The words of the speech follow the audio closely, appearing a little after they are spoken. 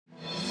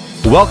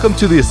Welcome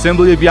to the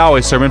Assembly of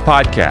Yahweh Sermon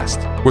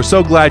Podcast. We're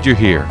so glad you're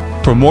here.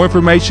 For more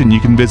information, you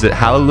can visit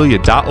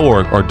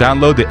hallelujah.org or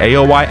download the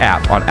AOY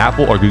app on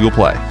Apple or Google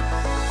Play.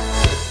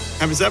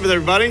 Happy Sabbath,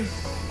 everybody.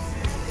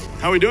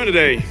 How are we doing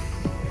today?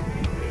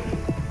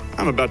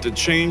 I'm about to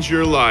change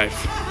your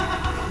life.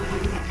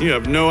 You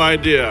have no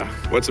idea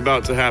what's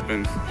about to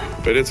happen,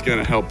 but it's going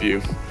to help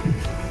you.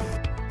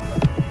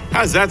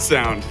 How does that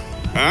sound?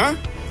 Huh?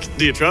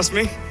 Do you trust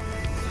me?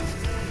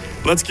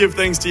 Let's give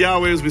thanks to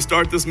Yahweh as we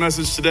start this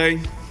message today.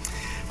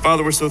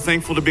 Father, we're so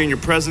thankful to be in your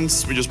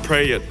presence. We just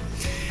pray it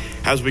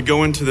as we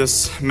go into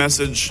this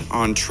message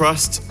on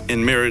trust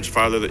in marriage,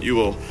 Father, that you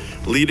will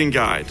lead and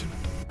guide.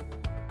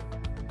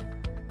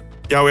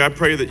 Yahweh, I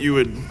pray that you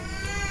would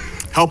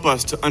help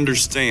us to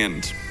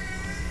understand,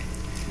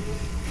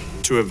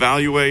 to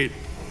evaluate,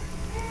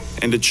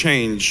 and to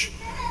change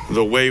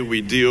the way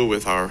we deal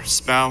with our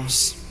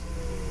spouse,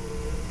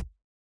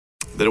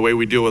 the way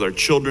we deal with our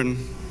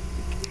children,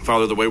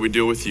 Father, the way we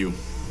deal with you.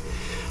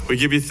 We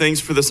give you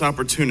thanks for this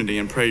opportunity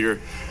and pray your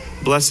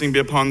blessing be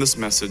upon this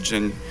message,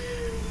 and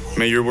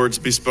may your words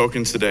be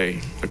spoken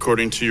today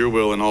according to your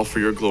will and all for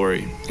your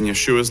glory. In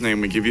Yeshua's name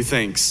we give you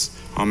thanks.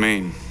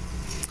 Amen.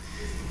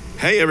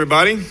 Hey,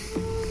 everybody.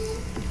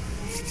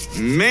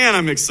 Man,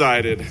 I'm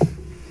excited.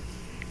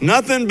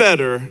 Nothing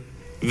better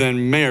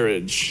than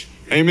marriage.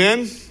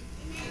 Amen?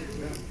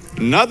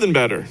 Nothing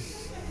better.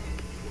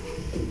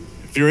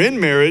 If you're in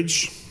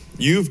marriage,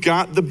 you've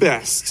got the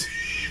best.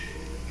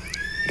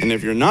 And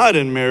if you're not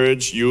in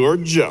marriage, you are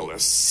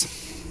jealous.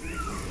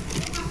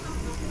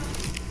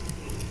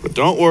 But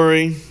don't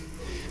worry,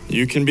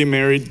 you can be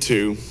married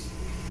too.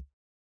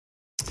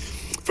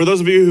 For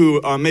those of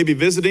you who may be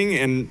visiting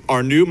and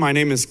are new, my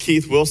name is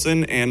Keith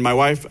Wilson, and my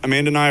wife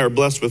Amanda and I are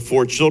blessed with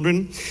 4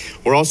 children.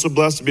 We're also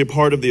blessed to be a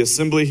part of the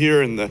assembly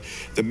here and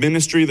the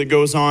ministry that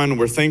goes on.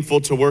 We're thankful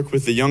to work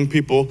with the young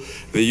people,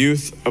 the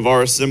youth of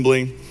our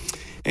assembly,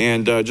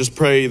 and just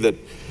pray that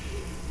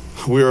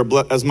we are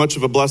as much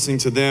of a blessing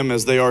to them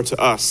as they are to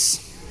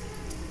us.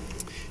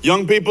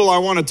 Young people, I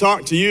want to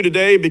talk to you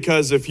today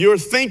because if you're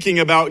thinking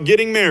about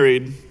getting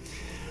married,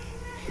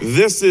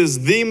 this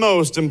is the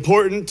most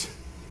important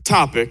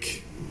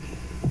topic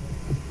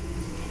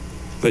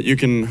that you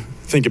can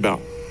think about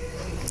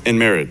in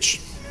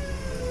marriage.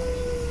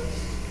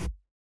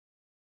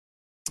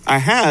 I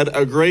had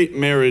a great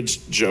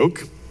marriage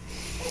joke,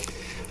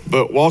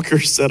 but Walker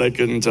said I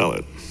couldn't tell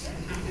it.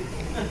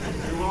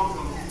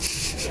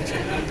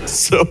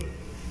 So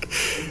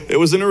it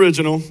was an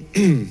original.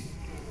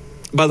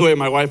 By the way,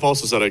 my wife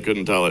also said I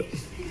couldn't tell it.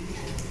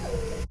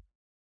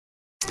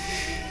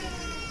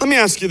 Let me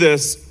ask you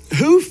this.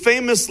 Who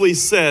famously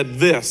said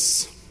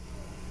this?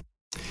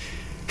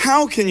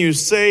 How can you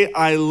say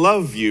I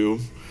love you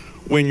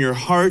when your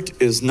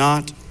heart is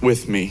not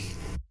with me?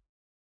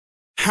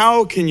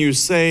 How can you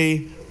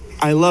say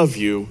I love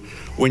you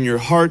when your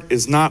heart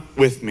is not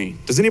with me?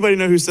 Does anybody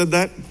know who said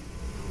that?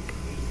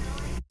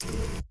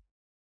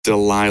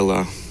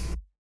 Delilah.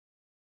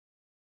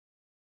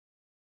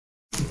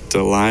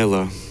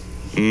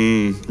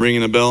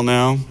 Ringing a bell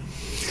now?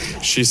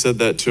 She said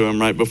that to him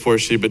right before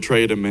she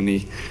betrayed him, and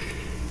he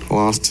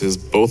lost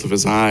both of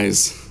his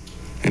eyes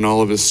and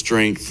all of his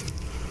strength.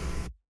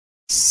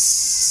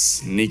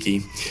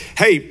 Sneaky.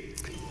 Hey,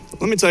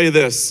 let me tell you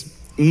this.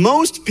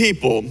 Most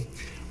people,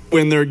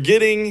 when they're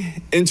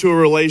getting into a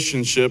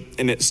relationship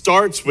and it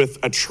starts with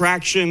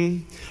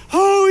attraction,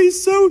 oh,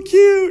 he's so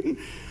cute,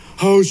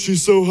 oh,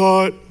 she's so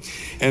hot,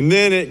 and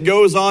then it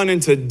goes on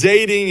into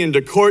dating,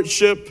 into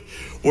courtship,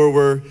 where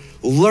we're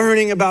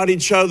learning about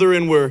each other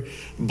and we're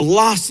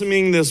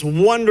blossoming this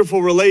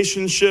wonderful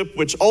relationship,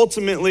 which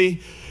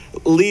ultimately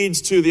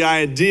leads to the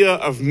idea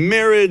of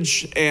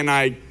marriage, and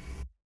I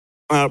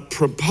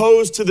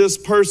propose to this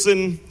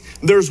person.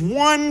 There's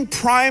one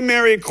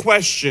primary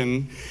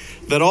question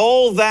that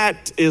all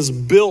that is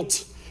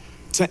built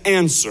to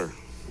answer,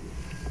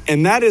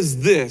 and that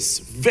is this,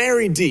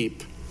 very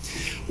deep.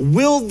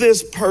 Will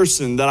this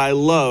person that I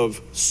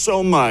love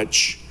so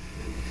much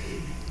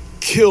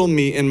kill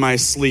me in my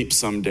sleep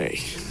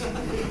someday?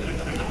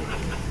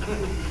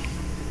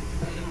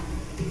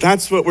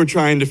 That's what we're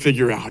trying to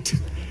figure out.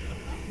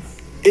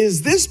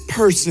 Is this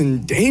person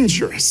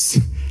dangerous?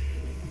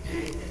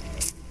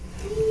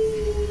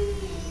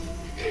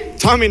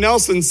 Tommy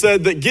Nelson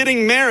said that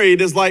getting married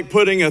is like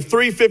putting a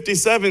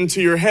 .357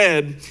 to your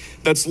head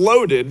that's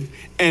loaded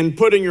and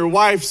putting your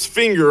wife's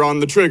finger on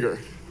the trigger.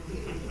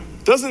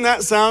 Doesn't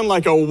that sound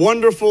like a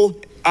wonderful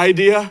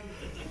idea?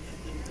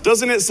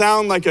 Doesn't it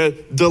sound like a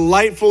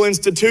delightful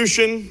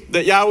institution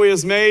that Yahweh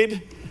has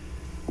made?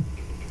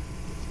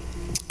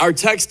 Our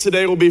text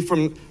today will be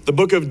from the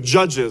book of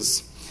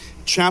Judges,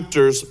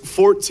 chapters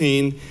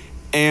 14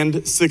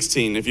 and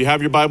 16. If you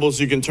have your Bibles,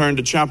 you can turn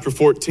to chapter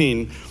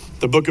 14,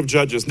 the book of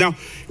Judges. Now,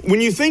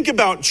 when you think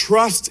about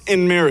trust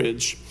in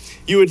marriage,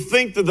 you would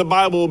think that the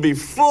Bible will be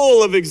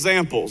full of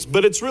examples,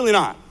 but it's really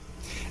not.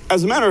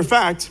 As a matter of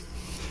fact,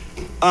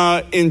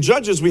 in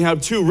Judges, we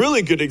have 2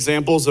 really good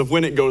examples of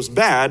when it goes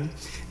bad.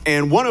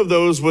 And one of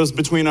those was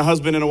between a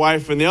husband and a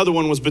wife, and the other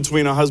one was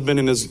between a husband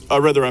and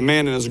a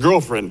man and his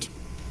girlfriend.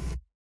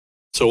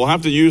 So we'll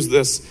have to use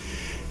this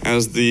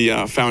as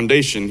the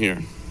foundation here.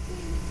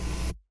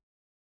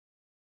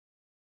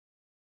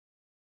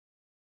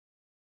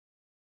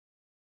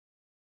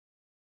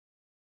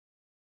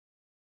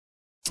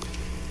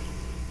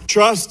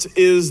 Trust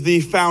is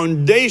the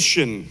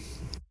foundation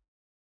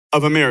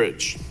of a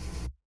marriage.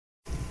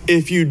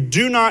 If you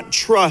do not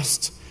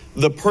trust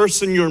the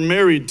person you're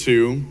married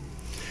to,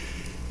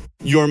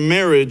 your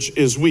marriage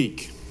is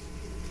weak.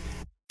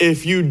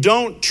 If you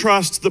don't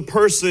trust the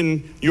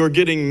person you're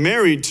getting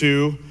married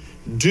to,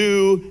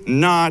 do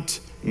not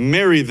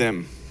marry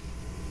them.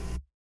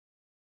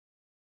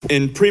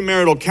 In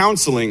premarital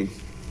counseling,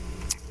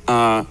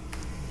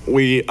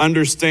 we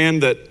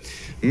understand that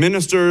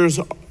ministers,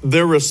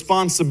 their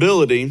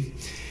responsibility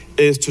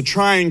is to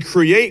try and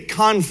create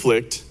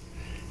conflict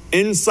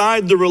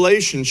inside the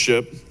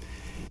relationship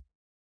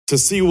to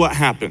see what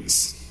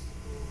happens,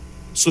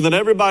 so that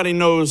everybody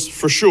knows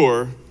for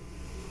sure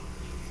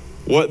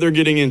what they're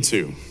getting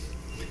into.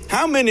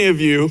 How many of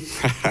you,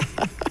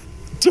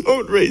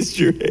 don't raise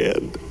your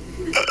hand,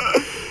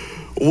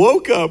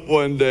 woke up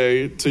one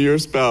day to your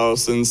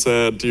spouse and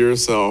said to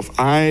yourself,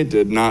 I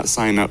did not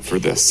sign up for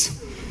this.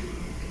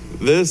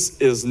 This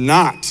is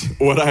not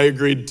what I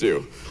agreed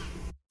to.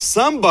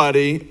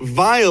 Somebody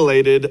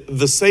violated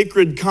the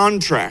sacred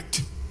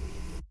contract,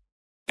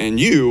 and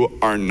you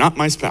are not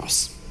my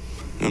spouse.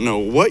 I don't know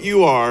what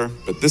you are,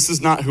 but this is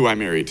not who I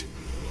married.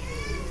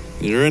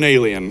 You're an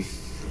alien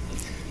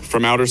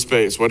from outer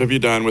space. What have you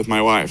done with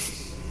my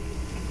wife?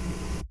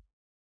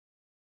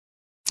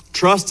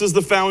 Trust is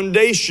the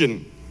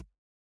foundation.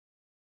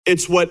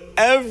 It's what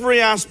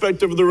every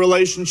aspect of the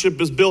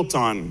relationship is built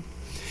on.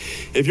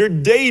 If you're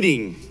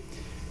dating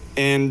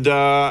and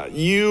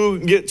you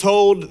get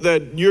told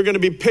that you're going to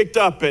be picked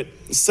up at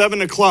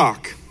 7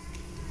 o'clock,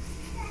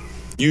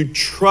 you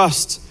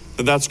trust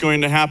that that's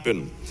going to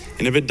happen.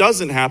 And if it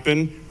doesn't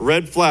happen,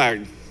 red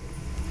flag.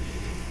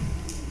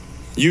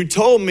 You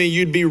told me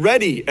you'd be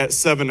ready at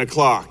 7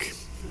 o'clock.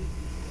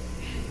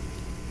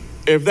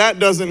 If that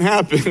doesn't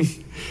happen,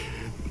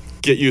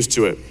 get used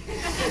to it.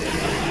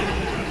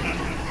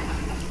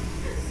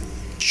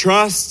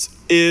 Trust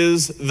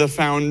is the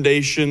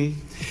foundation.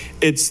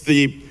 It's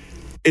the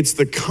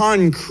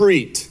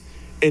concrete.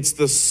 It's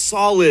the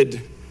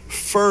solid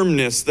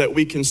firmness that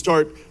we can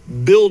start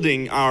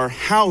building our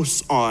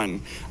house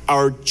on,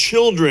 our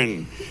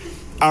children,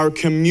 our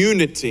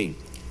community.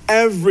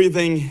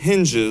 Everything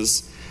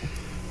hinges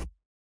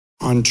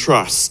on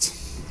trust.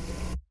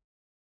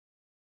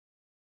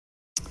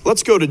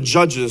 Let's go to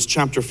Judges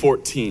chapter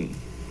 14.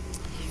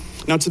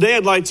 Now today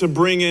I'd like to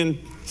bring in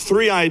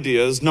 3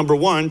 ideas. Number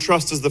 1,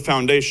 trust is the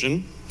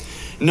foundation.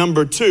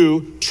 Number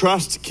 2,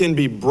 trust can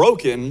be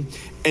broken.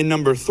 And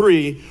number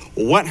 3,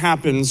 what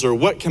happens or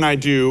what can I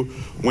do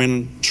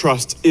when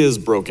trust is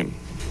broken?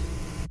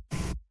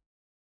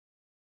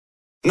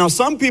 Now,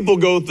 some people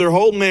go their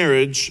whole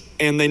marriage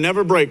and they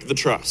never break the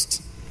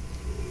trust.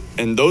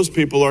 And those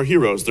people are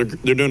heroes. They're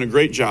doing a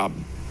great job.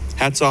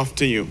 Hats off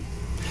to you.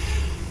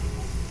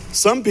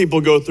 Some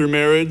people go through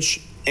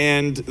marriage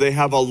and they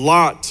have a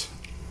lot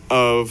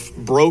of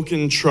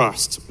broken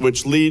trust,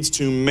 which leads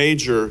to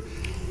major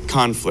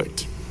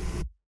conflict.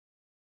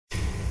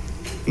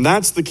 And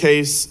that's the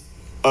case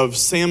of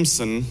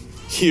Samson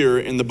here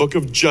in the book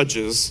of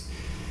Judges.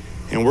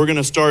 And we're going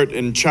to start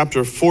in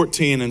chapter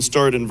 14 and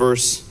start in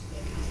verse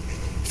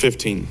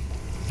 15.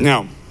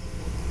 Now,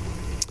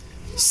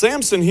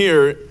 Samson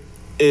here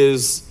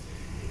is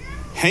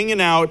hanging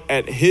out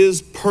at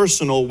his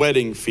personal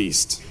wedding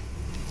feast,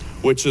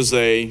 which is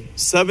a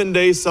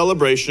 7-day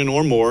celebration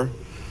or more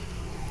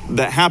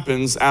that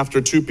happens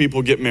after 2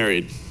 people get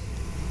married.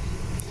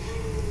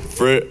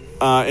 For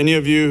any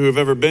of you who have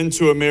ever been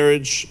to a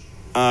marriage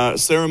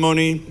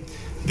ceremony,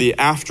 the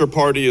after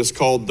party is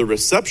called the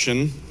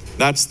reception.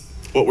 That's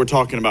what we're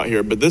talking about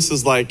here. But this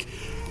is like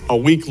a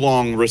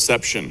week-long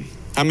reception.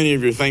 How many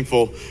of you are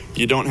thankful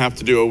you don't have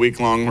to do a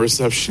week-long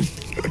reception?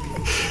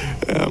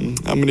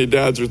 How many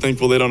dads are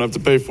thankful they don't have to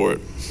pay for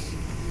it?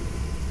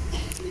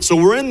 So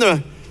we're in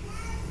the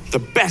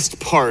best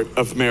part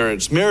of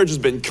marriage. Marriage has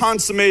been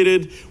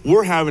consummated.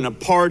 We're having a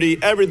party.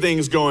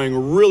 Everything's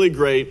going really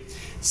great.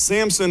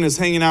 Samson is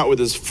hanging out with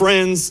his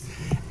friends,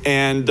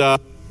 and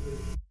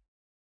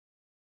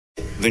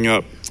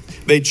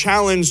they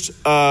challenged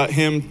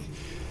him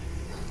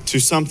to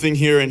something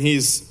here, and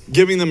he's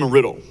giving them a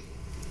riddle.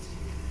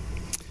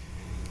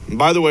 And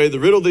by the way, the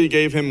riddle that he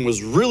gave him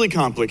was really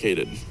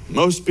complicated.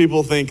 Most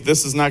people think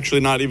this is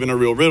actually not even a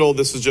real riddle.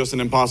 This is just an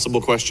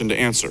impossible question to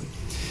answer.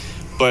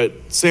 But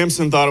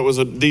Samson thought it was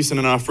a decent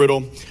enough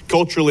riddle.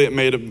 Culturally, it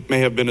may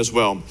have been as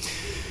well.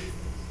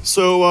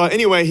 So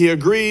anyway, he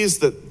agrees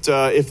that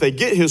if they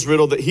get his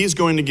riddle, that he's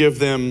going to give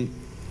them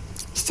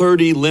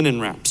 30 linen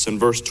wraps in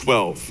verse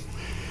 12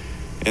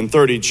 and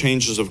 30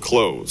 changes of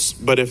clothes.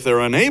 But if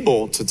they're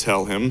unable to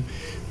tell him,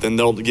 then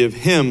they'll give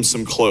him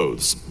some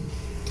clothes.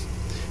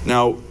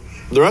 Now,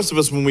 The rest of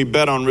us, when we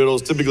bet on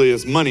riddles, typically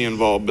there's money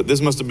involved, but this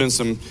must have been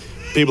some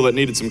people that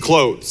needed some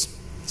clothes.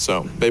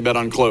 So they bet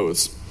on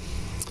clothes.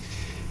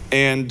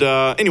 And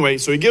anyway,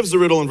 so he gives the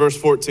riddle in verse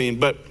 14.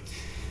 But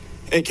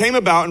it came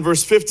about in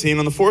verse 15,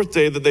 on the fourth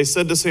day, that they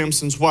said to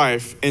Samson's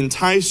wife,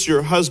 entice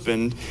your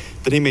husband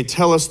that he may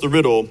tell us the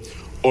riddle,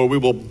 or we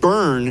will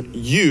burn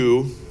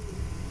you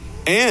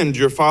and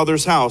your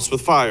father's house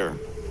with fire.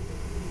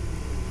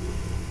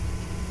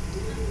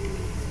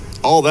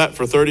 All that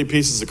for 30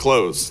 pieces of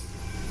clothes.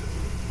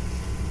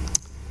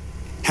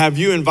 Have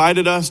you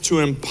invited us to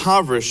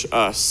impoverish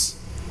us?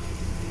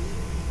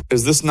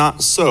 Is this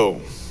not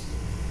so?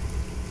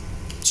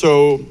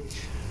 So,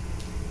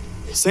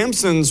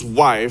 Samson's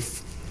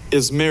wife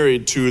is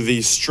married to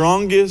the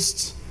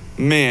strongest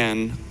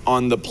man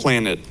on the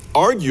planet.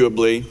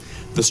 Arguably,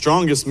 the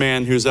strongest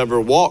man who's ever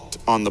walked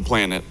on the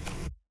planet.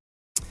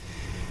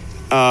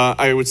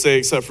 I would say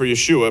except for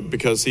Yeshua,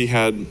 because he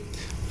had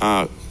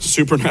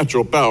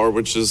supernatural power,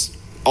 which is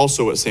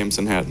also what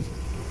Samson had.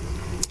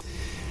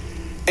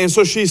 And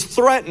so she's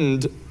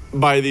threatened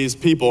by these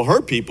people,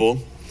 her people,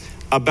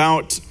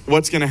 about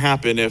what's going to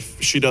happen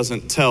if she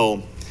doesn't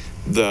tell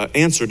the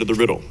answer to the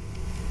riddle,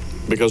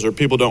 because her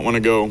people don't want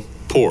to go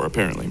poor,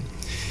 apparently.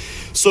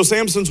 So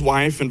Samson's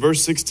wife, in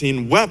verse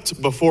 16,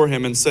 wept before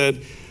him and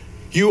said,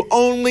 you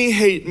only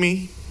hate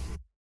me.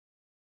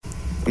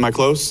 Am I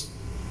close?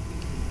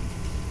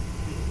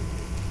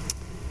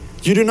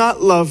 You do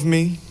not love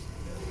me.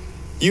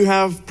 You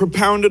have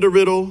propounded a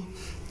riddle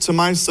to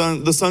my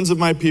son, the sons of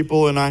my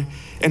people, and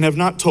have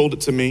not told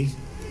it to me.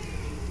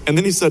 And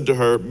then he said to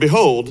her,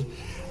 behold,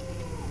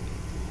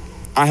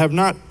 I have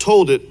not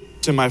told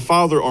it to my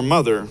father or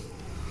mother,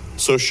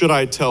 so should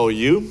I tell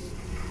you?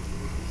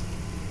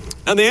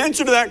 And the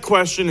answer to that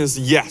question is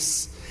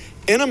yes.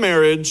 In a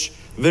marriage,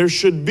 there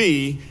should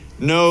be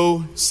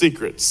no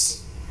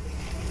secrets.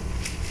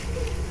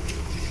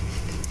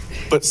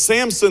 But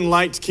Samson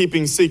liked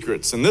keeping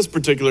secrets in this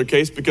particular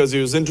case because he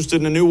was interested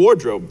in a new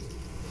wardrobe.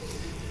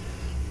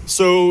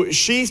 So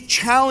she's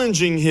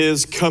challenging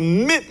his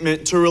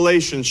commitment to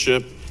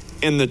relationship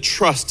in the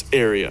trust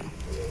area.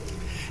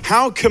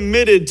 How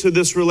committed to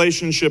this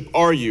relationship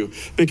are you?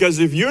 Because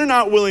if you're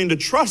not willing to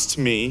trust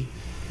me,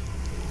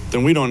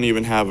 then we don't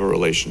even have a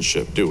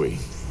relationship, do we?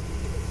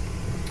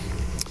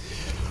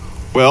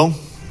 Well,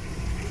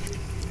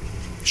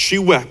 she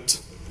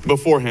wept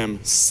before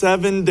him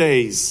 7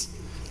 days.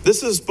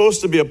 This is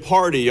supposed to be a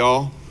party,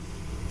 y'all.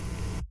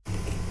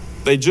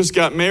 They just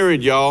got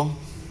married, y'all.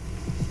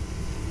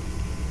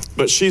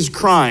 But she's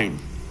crying.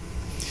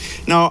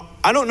 Now,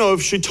 I don't know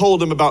if she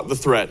told him about the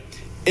threat.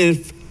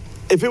 If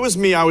it was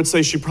me, I would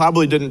say she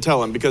probably didn't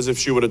tell him, because if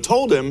she would have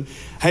told him,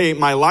 hey,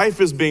 my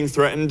life is being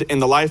threatened and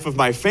the life of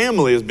my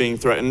family is being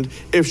threatened,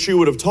 if she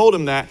would have told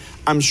him that,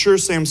 I'm sure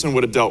Samson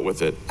would have dealt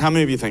with it. How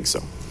many of you think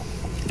so?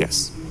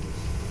 Yes.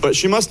 But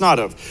she must not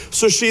have.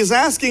 So she's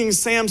asking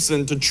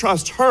Samson to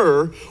trust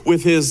her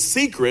with his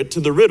secret to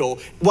the riddle,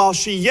 while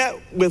she yet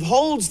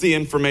withholds the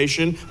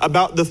information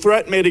about the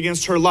threat made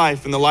against her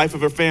life and the life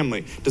of her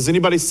family. Does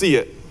anybody see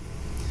it?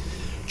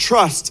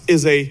 Trust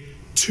is a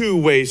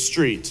two-way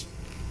street.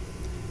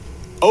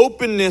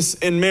 Openness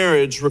in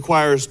marriage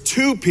requires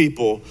two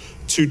people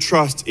to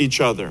trust each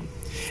other.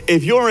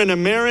 If you're in a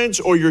marriage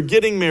or you're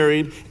getting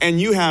married and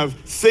you have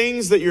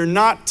things that you're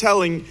not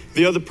telling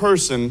the other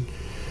person,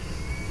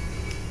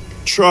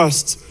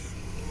 trust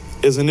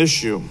is an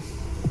issue.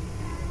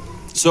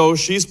 So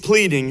she's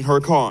pleading her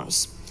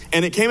cause.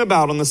 And it came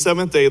about on the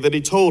seventh day that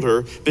he told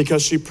her,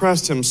 because she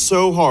pressed him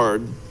so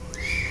hard.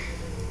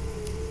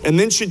 And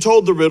then she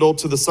told the riddle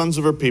to the sons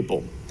of her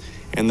people.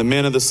 And the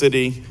men of the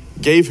city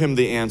gave him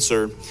the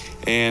answer.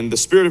 And the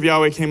Spirit of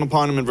Yahweh came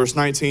upon him in verse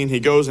 19. He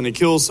goes and he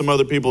kills some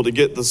other people to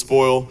get the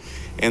spoil.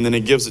 And then he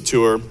gives it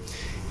to her.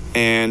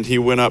 And he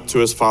went up to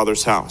his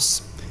father's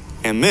house.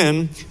 And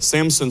then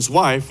Samson's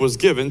wife was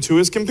given to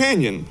his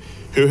companion,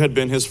 who had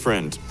been his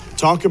friend.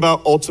 Talk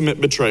about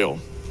ultimate betrayal.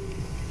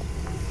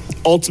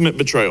 Ultimate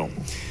betrayal.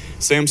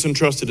 Samson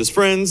trusted his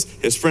friends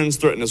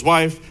threatened his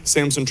wife.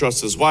 Samson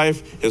trusts his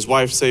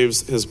wife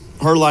saves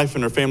her life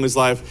and her family's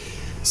life.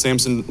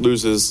 Samson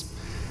loses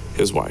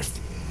his wife.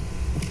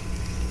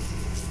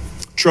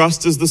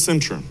 Trust is the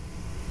center.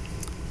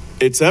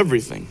 It's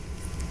everything.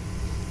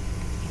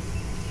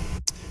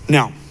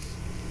 Now,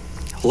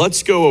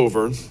 let's go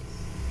over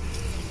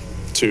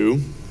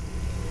to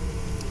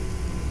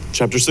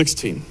chapter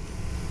 16.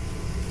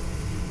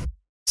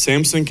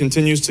 Samson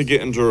continues to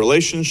get into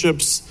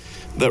relationships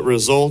that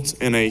result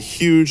in a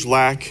huge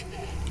lack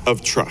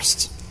of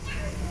trust.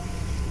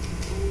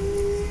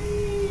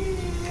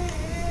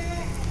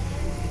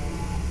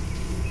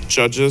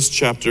 Judges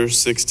chapter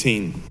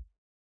 16.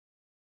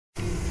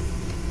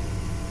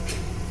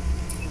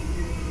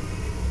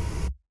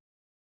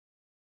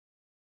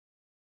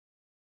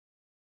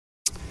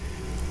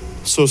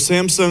 So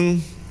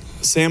Samson,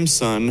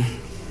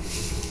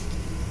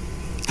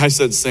 I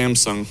said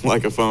Samsung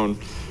like a phone,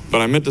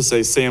 but I meant to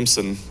say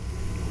Samson.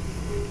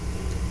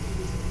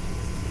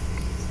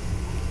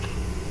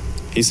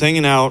 He's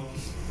hanging out,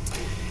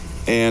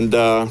 and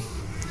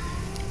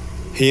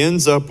he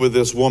ends up with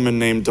this woman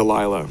named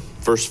Delilah.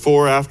 Verse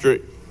 4, after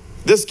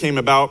this came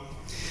about,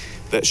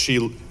 that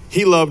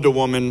he loved a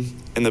woman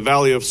in the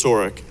valley of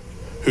Sorek,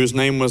 whose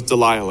name was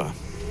Delilah.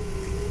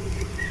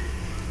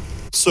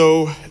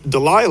 So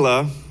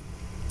Delilah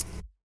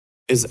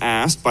is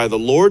asked by the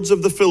lords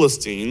of the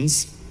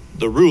Philistines,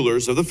 the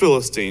rulers of the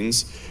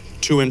Philistines,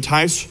 to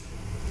entice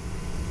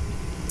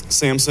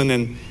Samson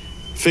and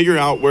figure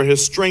out where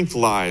his strength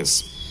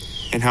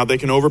lies and how they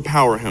can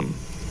overpower him.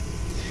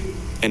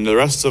 And the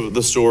rest of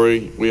the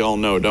story we all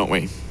know, don't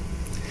we?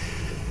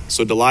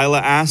 So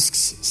Delilah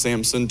asks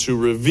Samson to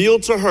reveal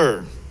to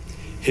her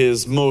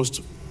his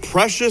most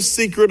precious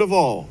secret of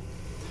all,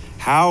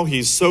 how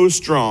he's so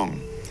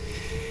strong.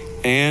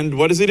 And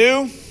what does he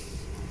do?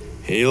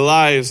 He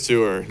lies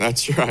to her.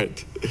 That's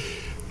right.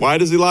 Why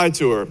does he lie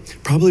to her?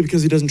 Probably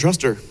because he doesn't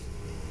trust her.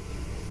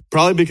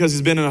 Probably because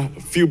he's been in a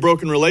few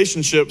broken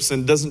relationships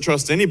and doesn't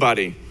trust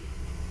anybody.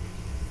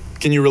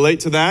 Can you relate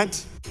to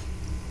that?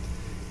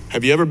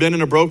 Have you ever been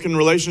in a broken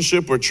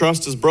relationship where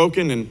trust is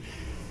broken and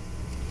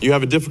you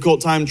have a difficult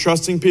time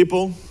trusting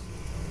people?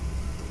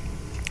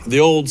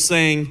 The old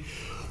saying,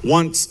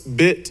 once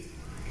bit,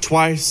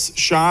 twice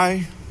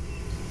shy.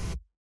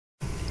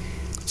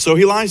 So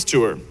he lies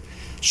to her.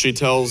 She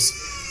tells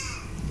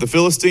the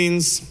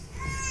Philistines,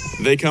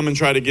 they come and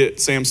try to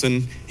get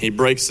Samson. He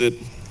breaks it,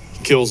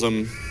 kills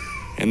him.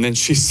 And then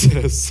she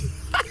says,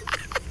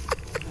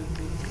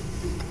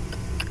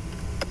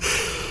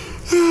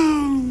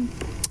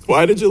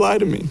 why did you lie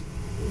to me?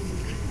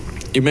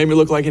 You made me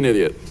look like an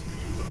idiot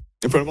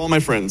in front of all my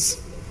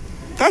friends.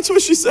 That's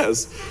what she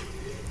says.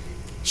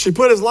 She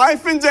put his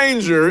life in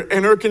danger,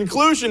 and her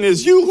conclusion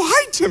is, you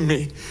lied to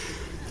me.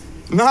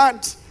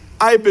 Not,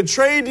 I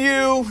betrayed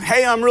you.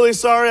 Hey, I'm really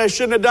sorry. I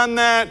shouldn't have done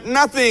that.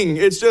 Nothing.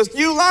 It's just,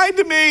 you lied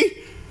to me.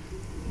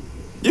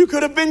 You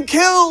could have been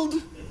killed.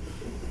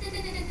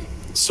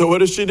 So what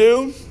does she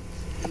do?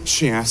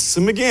 She asks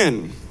him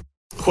again,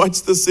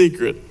 what's the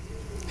secret?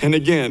 And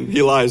again,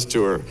 he lies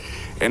to her.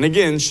 And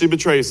again, she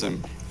betrays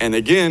him. And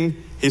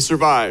again, he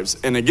survives.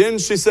 And again,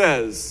 she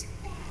says,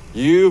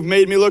 you've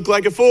made me look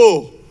like a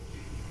fool.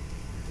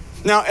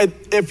 Now,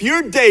 if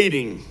you're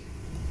dating,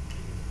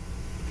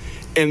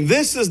 and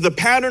this is the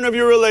pattern of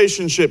your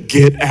relationship,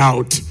 get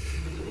out.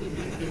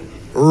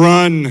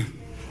 Run.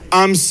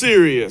 I'm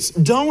serious.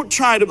 Don't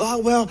try to,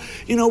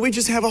 we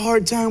just have a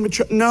hard time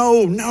with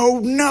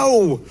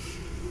No.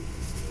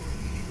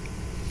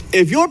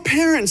 If your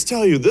parents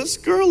tell you this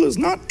girl is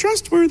not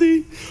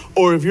trustworthy,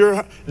 or if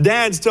your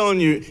dad's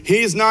telling you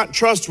he's not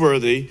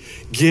trustworthy,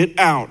 get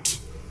out.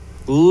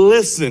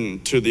 Listen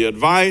to the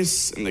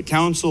advice and the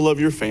counsel of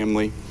your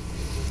family.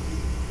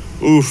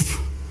 Oof.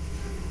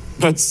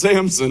 But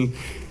Samson,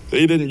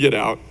 he didn't get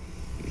out.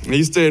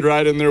 He stayed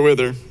right in there with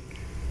her.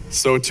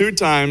 So 2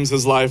 times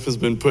his life has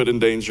been put in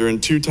danger,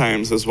 and 2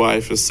 times his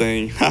wife is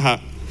saying,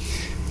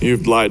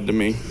 you've lied to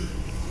me.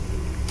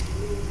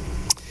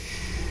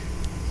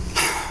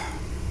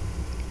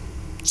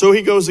 So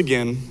he goes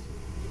again.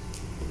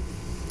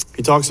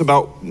 He talks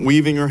about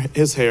weaving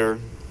his hair.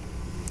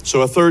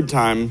 So a 3rd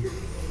time.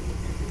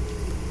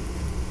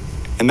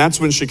 And that's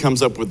when she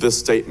comes up with this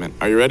statement.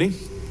 Are you ready?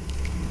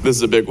 This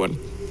is a big one.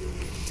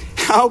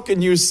 How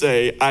can you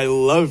say, I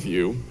love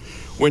you,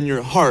 when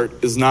your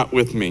heart is not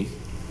with me?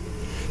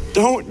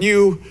 Don't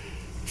you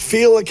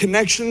feel a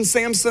connection,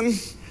 Samson,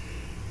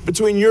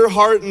 between your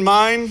heart and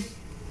mine?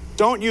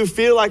 Don't you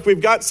feel like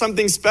we've got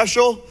something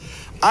special?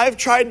 I've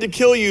tried to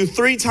kill you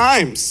 3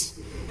 times.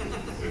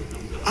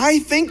 I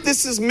think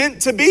this is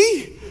meant to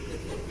be.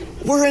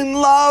 We're in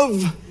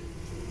love.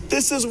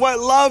 This is what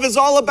love is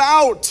all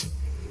about.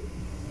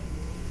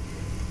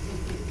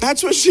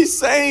 That's what she's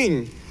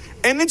saying.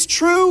 And it's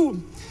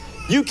true.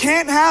 You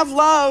can't have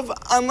love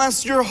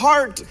unless your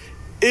heart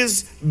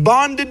is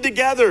bonded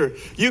together.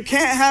 You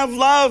can't have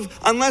love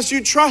unless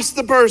you trust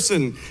the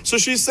person. So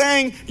she's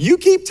saying, you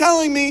keep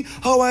telling me,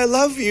 oh, I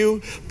love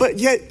you, but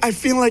yet I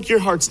feel like your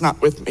heart's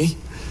not with me.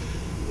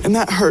 And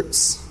that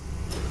hurts.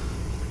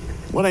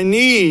 What I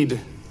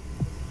need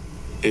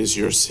is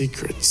your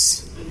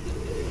secrets.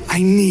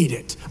 I need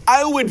it.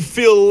 I would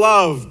feel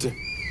loved.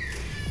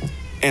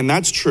 And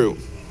that's true.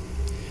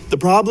 The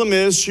problem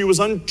is she was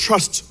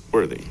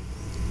untrustworthy.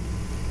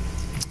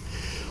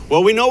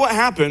 Well, we know what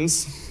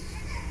happens.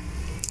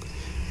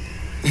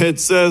 It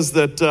says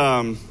that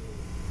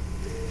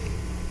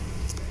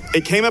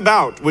it came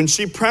about when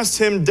she pressed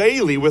him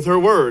daily with her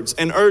words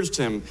and urged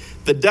him.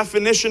 The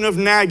definition of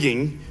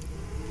nagging,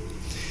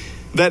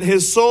 that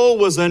his soul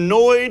was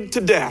annoyed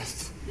to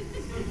death.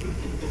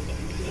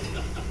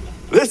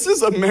 This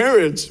is a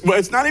marriage. Well,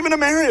 it's not even a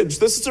marriage.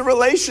 This is a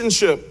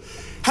relationship.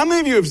 How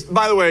many of you have,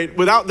 by the way,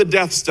 without the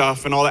death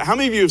stuff and all that, how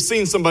many of you have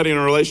seen somebody in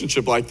a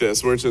relationship like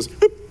this where it's just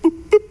boop, boop,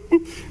 boop,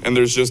 boop, and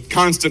there's just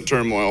constant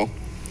turmoil?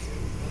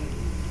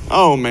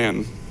 Oh,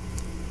 man.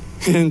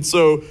 And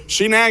so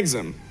she nags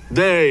him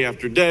day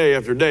after day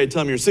after day.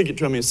 Tell me your secret,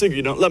 tell me your secret.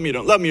 You don't love me, you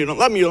don't love me, you don't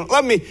love me, you don't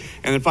love me.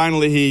 And then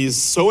finally he's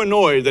so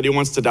annoyed that he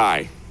wants to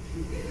die.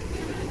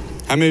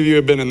 How many of you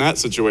have been in that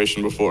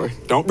situation before?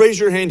 Don't raise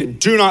your hand and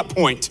do not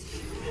point.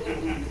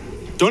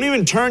 Don't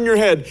even turn your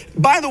head.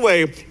 By the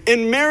way,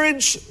 in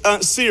marriage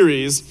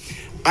series,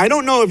 I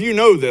don't know if you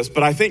know this,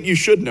 but I think you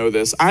should know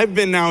this. I've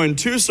been now in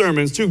 2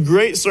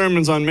 great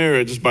sermons on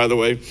marriage, by the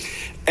way.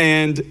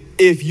 And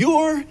if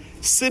you're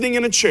sitting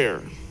in a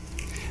chair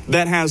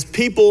that has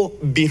people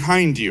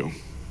behind you,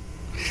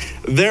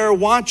 they're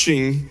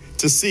watching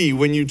to see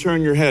when you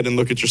turn your head and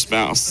look at your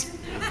spouse.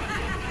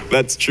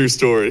 That's a true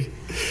story.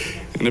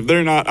 And if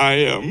they're not, I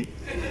am.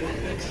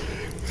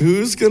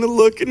 Who's gonna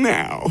look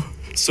now?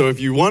 So if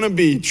you wanna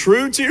be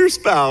true to your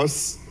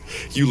spouse,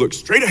 you look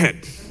straight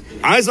ahead,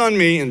 eyes on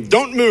me, and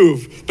don't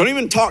move. Don't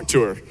even talk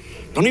to her.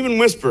 Don't even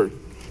whisper.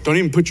 Don't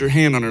even put your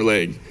hand on her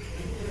leg.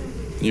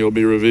 You'll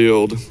be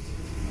revealed.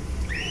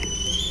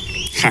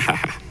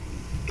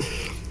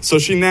 So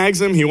she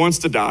nags him, he wants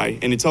to die,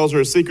 and he tells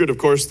her a secret. Of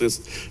course, this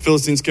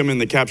Philistines come in,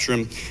 they capture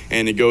him,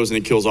 and he goes and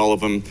he kills all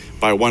of them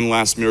by one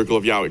last miracle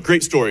of Yahweh.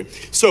 Great story.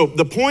 So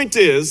the point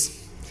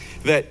is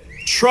that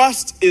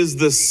trust is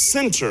the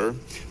center,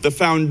 the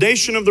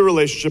foundation of the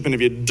relationship, and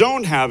if you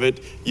don't have it,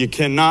 you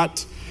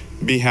cannot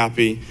be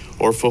happy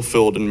or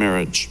fulfilled in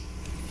marriage.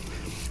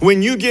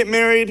 When you get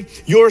married,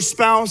 your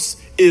spouse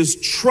is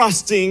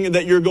trusting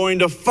that you're going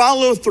to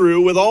follow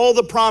through with all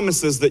the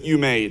promises that you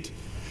made.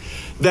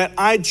 That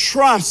I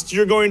trust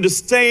you're going to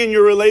stay in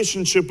your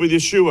relationship with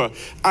Yeshua.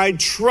 I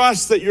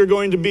trust that you're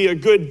going to be a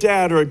good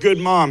dad or a good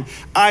mom.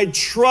 I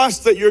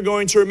trust that you're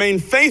going to remain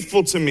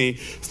faithful to me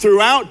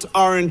throughout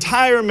our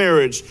entire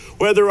marriage,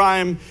 whether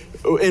I'm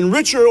in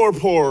richer or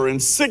poorer, in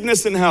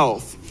sickness and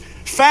health,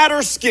 fat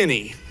or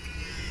skinny.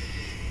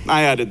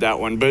 I added that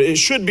one, but it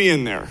should be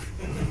in there.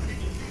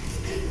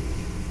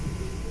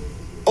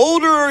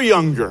 Older or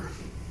younger,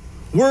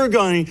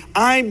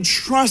 I'm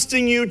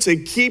trusting you to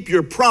keep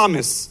your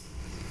promise.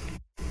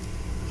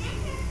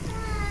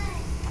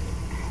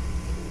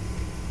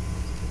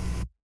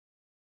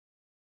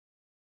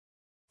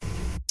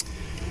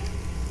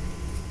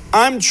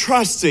 I'm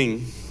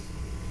trusting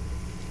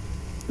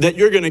that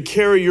you're going to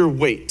carry your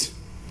weight.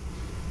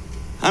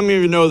 How many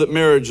of you know that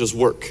marriage is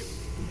work?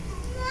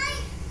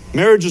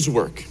 Marriage is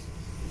work.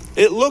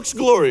 It looks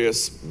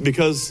glorious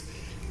because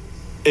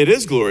it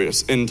is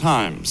glorious in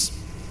times,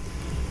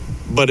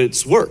 but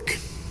it's work.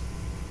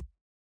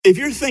 If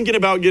you're thinking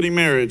about getting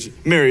married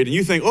and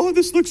you think, oh,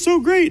 this looks so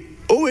great.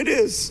 Oh, it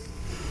is.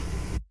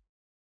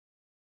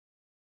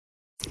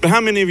 But how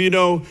many of you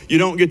know you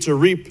don't get to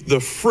reap the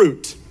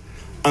fruit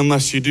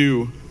unless you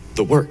do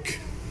the work?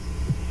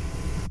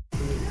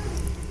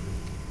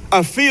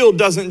 A field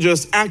doesn't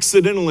just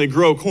accidentally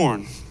grow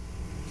corn.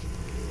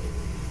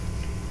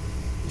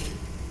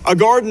 A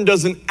garden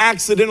doesn't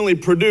accidentally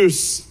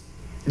produce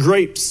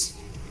grapes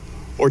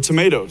or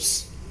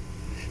tomatoes.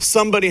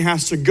 Somebody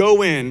has to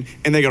go in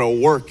and they gotta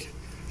work.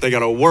 They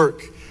gotta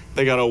work.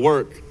 They gotta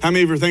work. How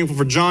many of you are thankful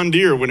for John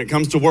Deere when it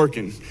comes to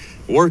working?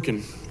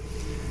 Working.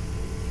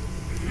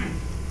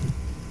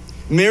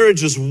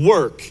 Marriage is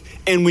work.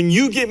 And when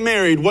you get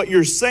married, what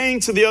you're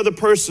saying to the other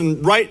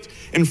person right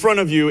in front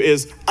of you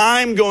is,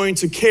 I'm going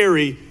to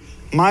carry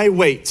my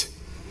weight.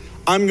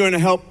 I'm going to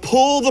help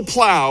pull the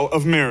plow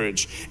of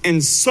marriage.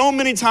 And so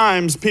many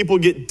times people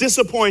get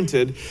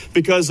disappointed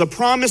because a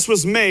promise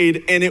was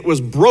made and it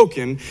was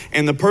broken,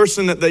 and the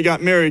person that they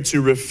got married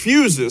to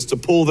refuses to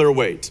pull their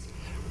weight.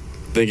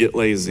 They get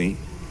lazy.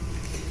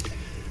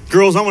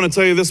 Girls, I want to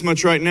tell you this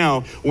much right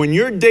now. When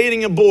you're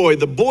dating a boy,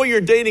 the boy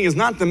you're dating is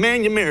not the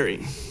man you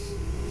marry.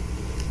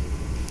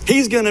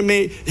 He's gonna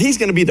be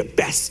the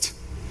best.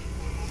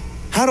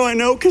 How do I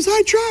know? Because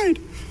I tried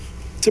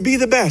to be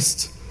the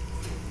best.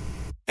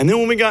 And then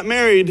when we got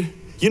married,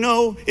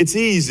 it's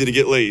easy to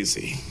get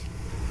lazy.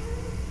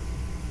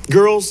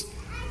 Girls,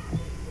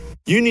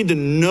 you need to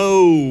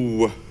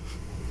know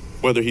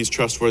whether he's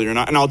trustworthy or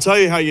not. And I'll tell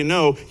you how you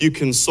know. You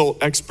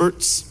consult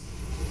experts.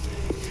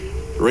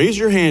 Raise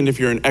your hand if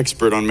you're an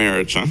expert on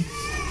marriage, huh?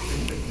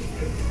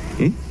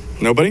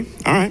 Nobody?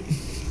 All right.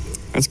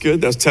 That's good.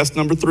 That's test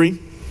number 3.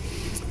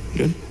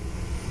 Good.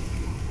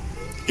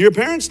 Your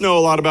parents know a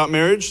lot about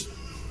marriage.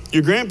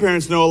 Your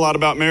grandparents know a lot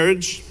about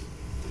marriage.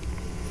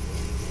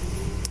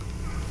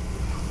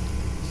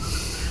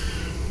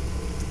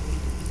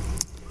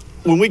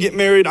 When we get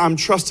married, I'm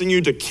trusting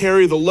you to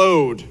carry the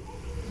load,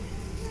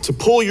 to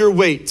pull your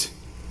weight.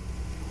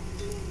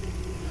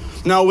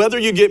 Now, whether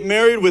you get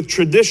married with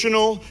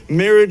traditional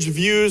marriage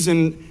views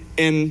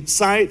in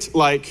sight,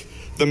 like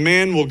the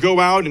man will go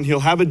out and he'll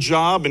have a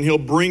job and he'll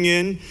bring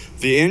in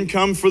the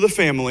income for the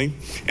family,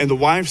 and the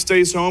wife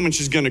stays home and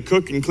she's going to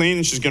cook and clean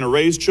and she's going to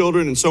raise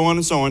children and so on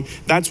and so on.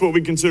 That's what we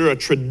consider a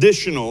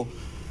traditional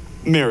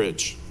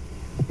marriage,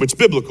 which is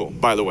biblical,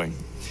 by the way.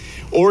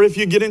 Or if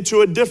you get into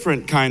a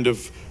different kind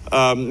of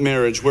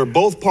marriage where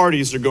both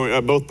spouses are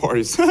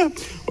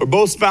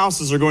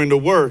going to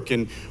work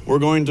and we're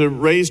going to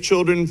raise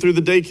children through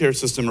the daycare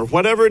system, or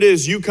whatever it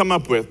is you come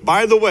up with.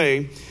 By the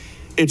way,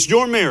 it's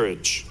your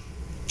marriage.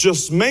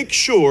 Just make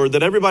sure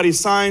that everybody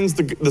signs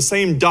the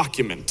same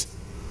document.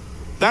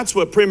 That's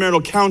what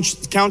premarital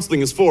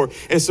counseling is for,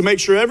 is to make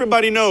sure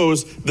everybody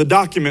knows the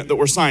document that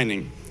we're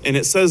signing and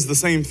it says the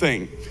same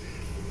thing.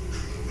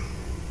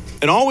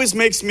 It always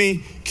makes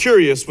me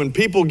curious when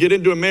people get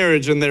into a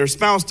marriage and their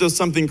spouse does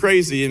something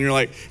crazy and you're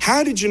like,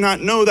 how did you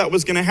not know that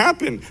was going to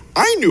happen?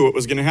 I knew it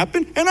was going to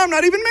happen and I'm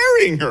not even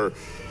marrying her.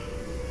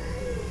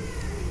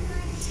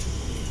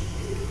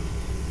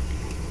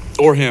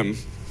 Or him.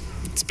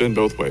 It's been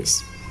both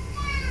ways.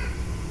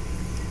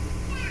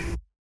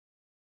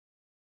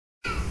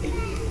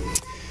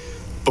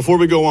 Before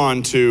we go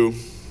on to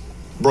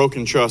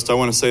broken trust, I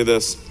want to say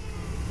this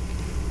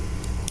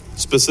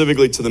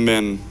specifically to the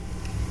men.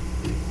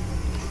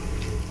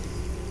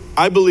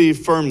 I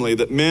believe firmly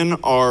that men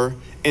are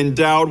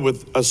endowed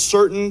with a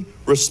certain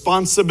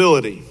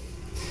responsibility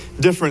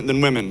different than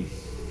women.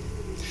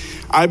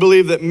 I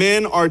believe that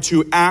men are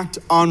to act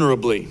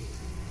honorably.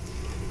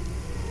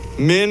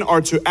 Men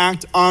are to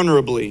act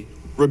honorably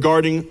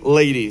regarding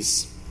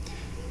ladies.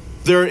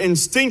 They're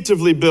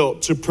instinctively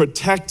built to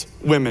protect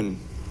women.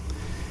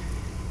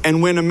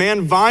 And when a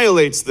man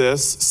violates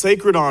this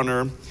sacred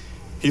honor,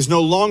 he's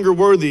no longer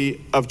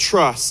worthy of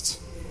trust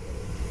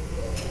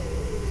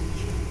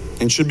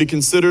and should be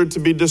considered to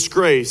be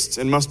disgraced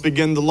and must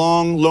begin the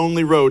long,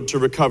 lonely road to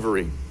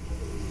recovery.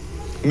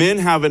 Men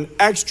have an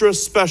extra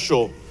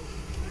special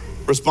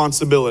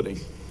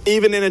responsibility.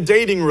 Even in a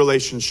dating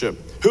relationship,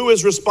 who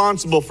is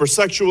responsible for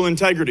sexual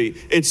integrity?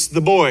 It's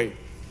the boy.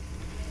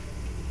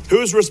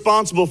 Who's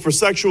responsible for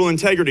sexual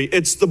integrity?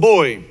 It's the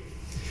boy.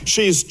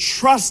 She's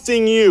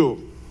trusting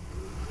you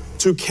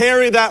to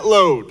carry that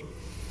load.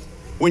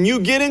 When you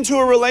get into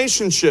a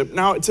relationship,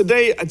 now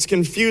today it's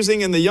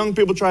confusing and the young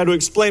people try to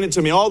explain it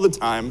to me all the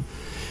time.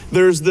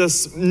 There's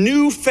this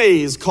new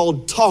phase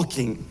called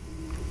talking.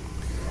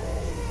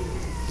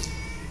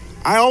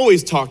 I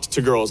always talked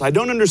to girls. I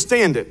don't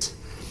understand it.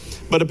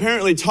 But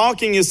apparently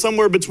talking is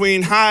somewhere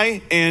between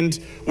hi and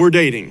we're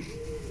dating.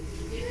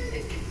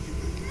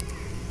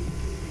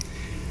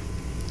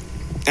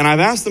 And I've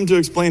asked them to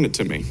explain it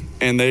to me,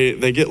 and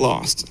they get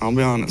lost, I'll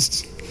be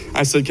honest.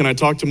 I said, can I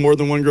talk to more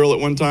than one girl at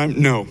one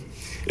time? No.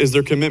 Is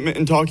there commitment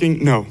in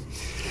talking? No.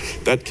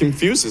 That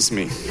confuses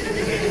me.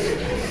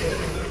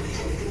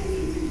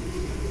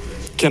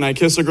 Can I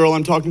kiss a girl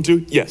I'm talking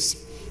to? Yes.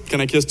 Can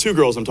I kiss two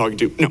girls I'm talking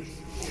to? No.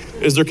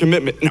 Is there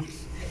commitment? No.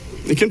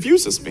 It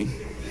confuses me.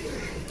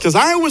 Because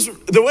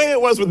the way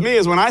it was with me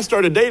is when I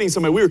started dating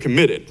somebody, we were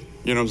committed.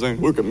 You know what I'm saying?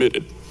 We were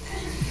committed.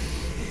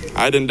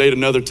 I didn't date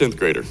another 10th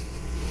grader.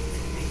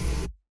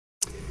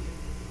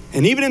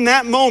 And even in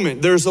that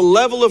moment, there's a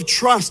level of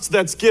trust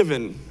that's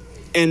given.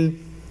 And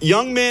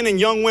young men and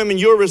young women,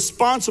 you're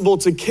responsible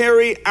to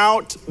carry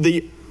out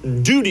the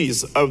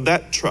duties of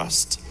that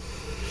trust.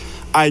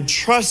 I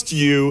trust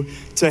you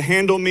to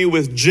handle me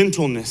with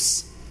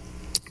gentleness.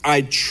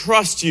 I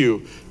trust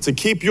you to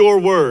keep your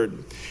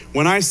word.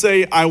 When I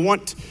say I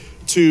want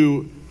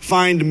to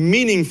find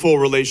meaningful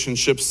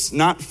relationships,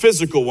 not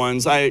physical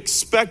ones, I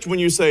expect when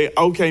you say,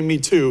 okay, me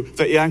too,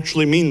 that you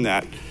actually mean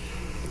that.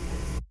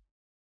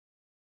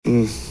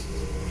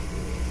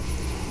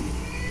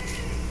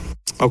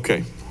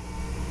 Okay.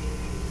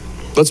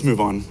 Let's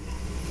move on.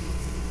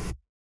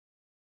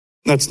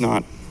 That's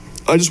not.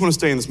 I just want to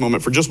stay in this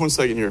moment for just 1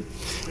 second here.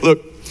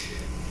 Look,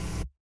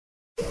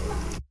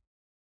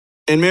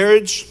 in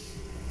marriage,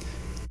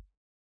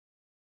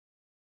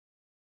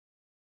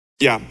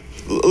 yeah,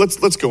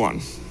 let's go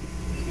on.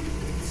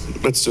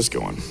 Let's just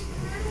go on.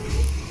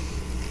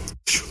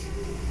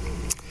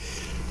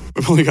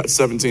 We've only got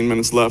 17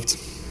 minutes left.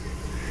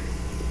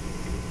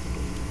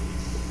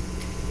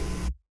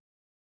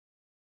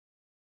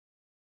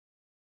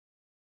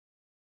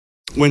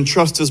 When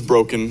trust is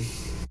broken,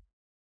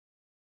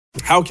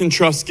 how can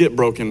trust get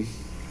broken?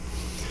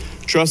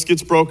 Trust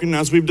gets broken,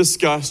 as we've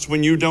discussed,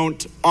 when you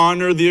don't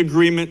honor the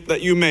agreement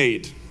that you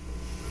made.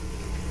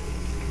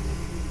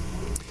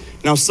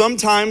 Now,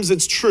 sometimes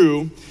it's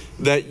true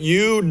that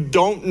you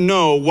don't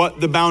know what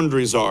the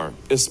boundaries are,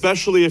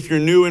 especially if you're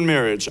new in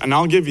marriage, and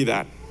I'll give you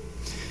that.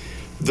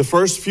 The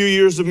first few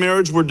years of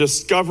marriage, we're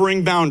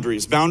discovering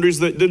boundaries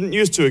that didn't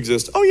used to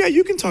exist. Oh yeah,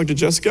 you can talk to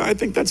Jessica. I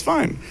think that's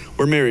fine.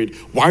 We're married.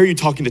 Why are you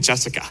talking to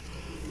Jessica?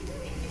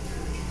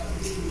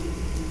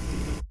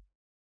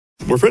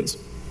 We're friends.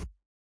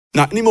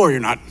 Not anymore,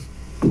 you're not.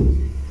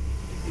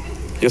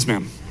 Yes,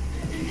 ma'am.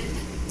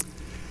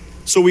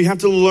 So we have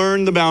to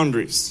learn the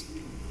boundaries.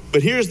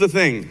 But here's the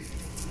thing.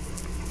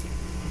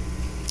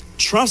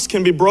 Trust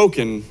can be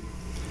broken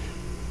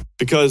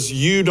because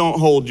you don't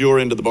hold your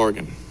end of the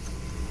bargain.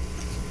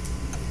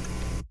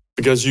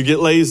 Because you get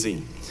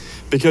lazy,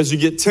 because you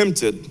get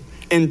tempted,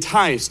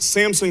 enticed.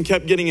 Samson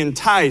kept getting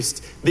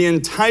enticed. The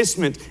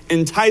enticement.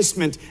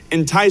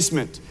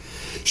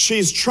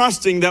 She's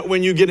trusting that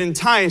when you get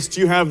enticed,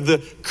 you have the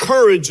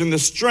courage and the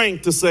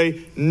strength to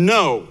say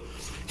no.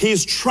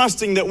 He's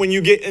trusting that when you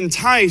get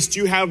enticed,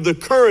 you have the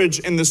courage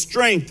and the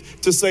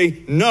strength to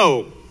say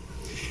no.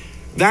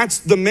 That's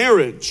the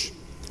marriage.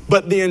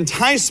 But the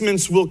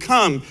enticements will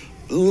come.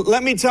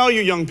 Let me tell you,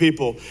 young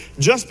people,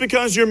 just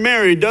because you're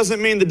married doesn't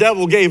mean the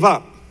devil gave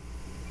up.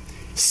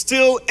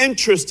 Still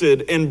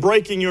interested in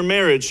breaking your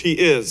marriage, he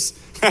is.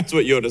 That's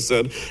what Yoda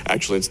said.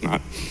 Actually, it's not.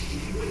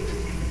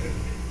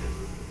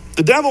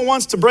 The devil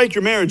wants to break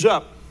your marriage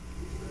up.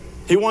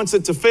 He wants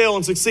it to fail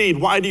and succeed.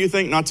 Why do you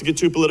think, not to get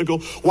too political,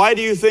 why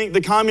do you think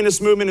the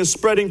communist movement is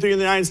spreading through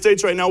the United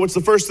States right now? What's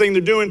the first thing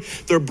they're doing?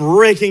 They're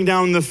breaking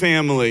down the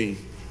family.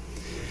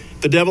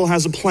 The devil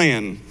has a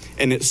plan,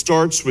 and it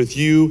starts with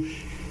you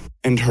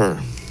and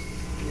her.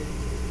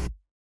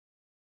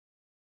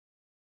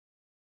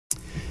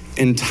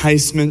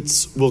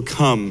 Enticements will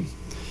come.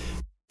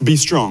 Be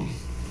strong.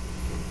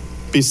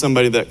 Be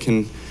somebody that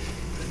can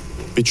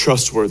be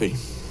trustworthy.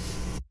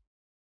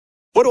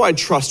 What do I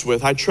trust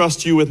with? I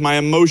trust you with my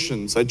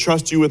emotions. I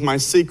trust you with my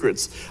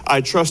secrets.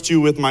 I trust you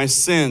with my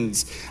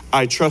sins.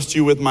 I trust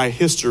you with my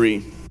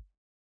history.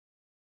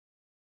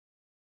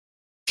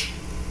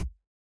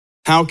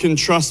 How can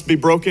trust be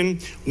broken?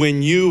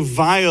 When you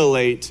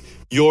violate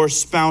your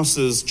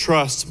spouse's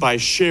trust by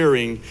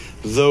sharing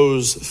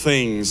those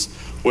things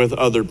with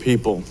other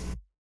people.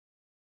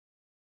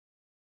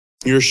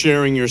 You're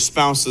sharing your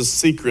spouse's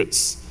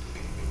secrets,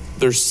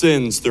 their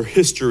sins, their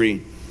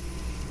history,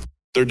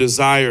 their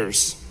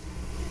desires,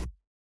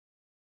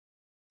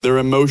 their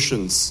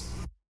emotions.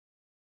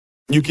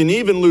 You can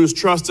even lose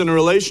trust in a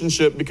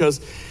relationship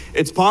because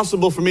it's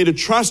possible for me to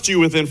trust you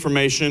with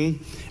information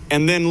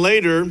and then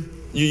later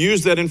you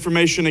use that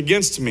information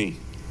against me.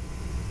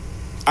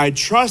 I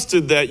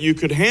trusted that you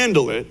could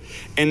handle it,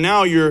 and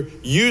now you're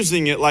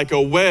using it like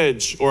a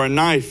wedge or a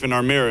knife in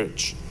our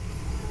marriage.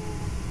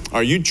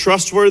 Are you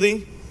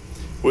trustworthy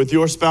with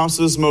your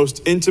spouse's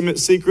most intimate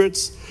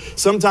secrets?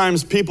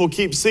 Sometimes people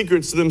keep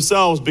secrets to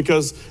themselves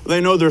because they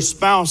know their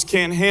spouse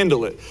can't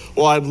handle it.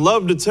 Well, I'd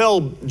love to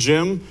tell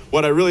Jim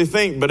what I really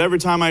think, but every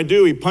time I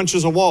do, he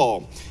punches a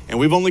wall, and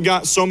we've only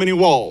got so many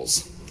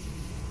walls.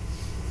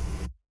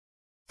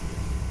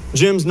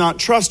 Jim's not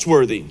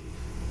trustworthy.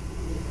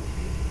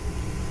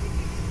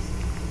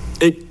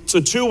 It's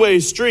a two-way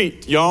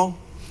street, y'all.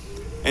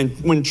 And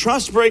when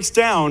trust breaks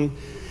down,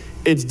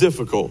 it's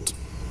difficult.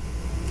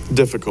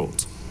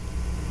 Difficult.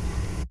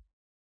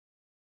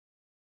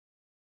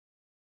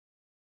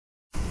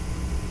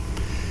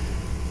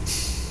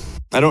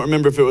 I don't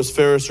remember if it was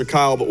Ferris or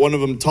Kyle, but one of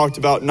them talked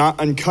about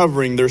not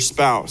uncovering their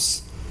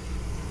spouse.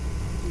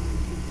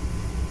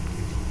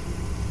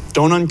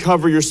 Don't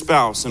uncover your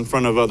spouse in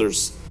front of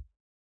others.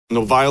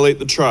 You'll violate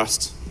the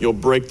trust. You'll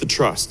break the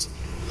trust.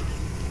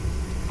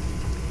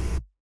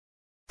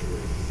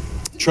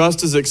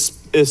 Trust is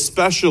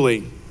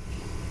especially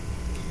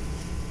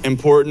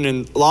important,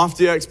 and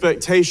lofty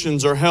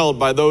expectations are held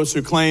by those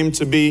who claim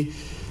to be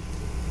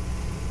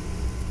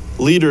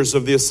leaders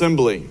of the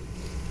assembly.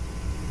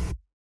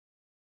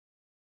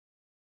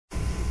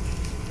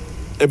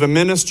 If a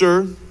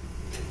minister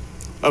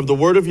of the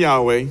word of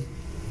Yahweh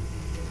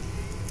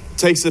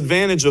takes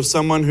advantage of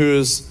someone who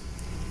is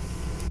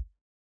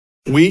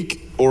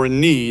weak or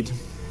in need,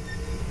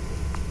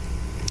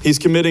 he's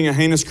committing a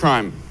heinous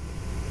crime,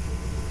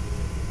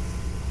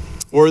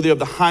 worthy of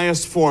the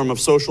highest form of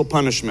social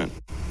punishment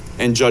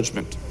and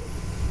judgment.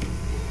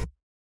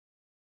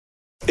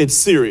 It's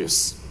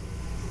serious.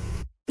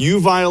 You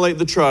violate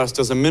the trust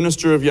as a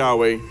minister of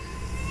Yahweh,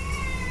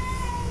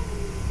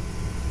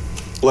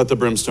 let the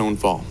brimstone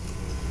fall.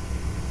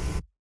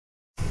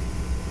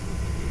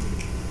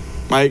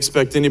 I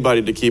expect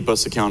anybody to keep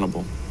us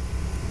accountable.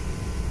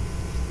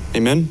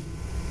 Amen?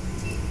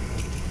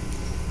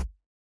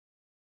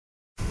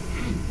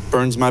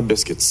 Burns my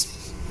biscuits.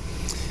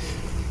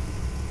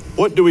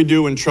 What do we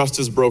do when trust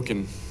is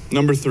broken?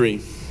 Number 3.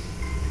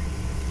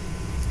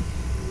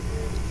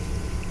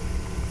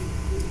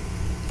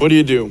 What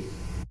do?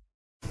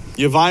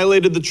 You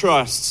violated the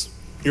trust.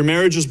 Your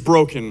marriage is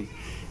broken.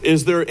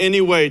 Is there any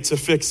way to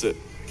fix it?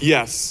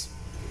 Yes,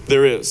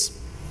 there is.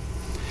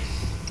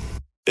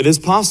 It is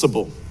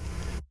possible.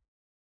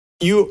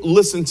 You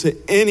listen to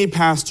any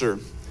pastor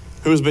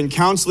who has been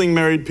counseling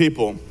married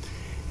people,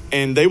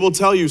 and they will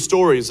tell you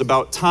stories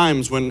about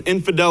times when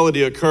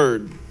infidelity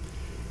occurred.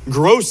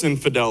 Gross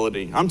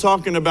infidelity.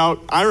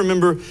 I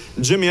remember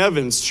Jimmy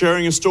Evans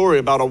sharing a story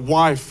about a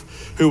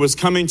wife who was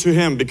coming to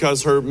him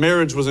because her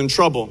marriage was in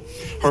trouble.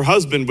 Her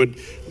husband would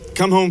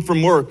come home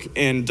from work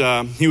and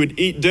he would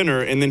eat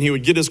dinner, and then he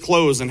would get his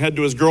clothes and head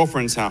to his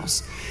girlfriend's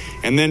house.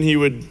 And then he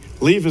would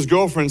leave his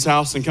girlfriend's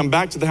house and come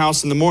back to the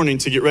house in the morning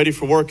to get ready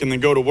for work and then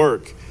go to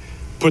work.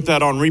 Put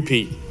that on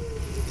repeat.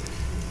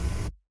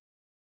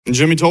 And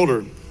Jimmy told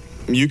her,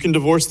 you can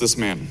divorce this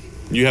man.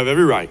 You have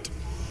every right.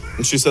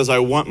 And she says, I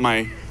want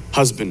my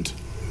husband.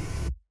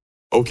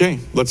 Okay,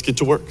 let's get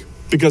to work,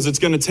 because it's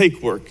going to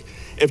take work.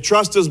 If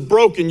trust is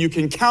broken, you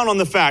can count on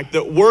the fact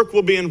that work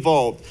will be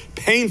involved.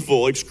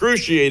 Painful,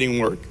 excruciating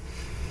work.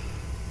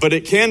 But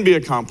it can be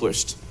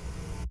accomplished.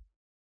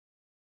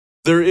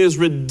 There is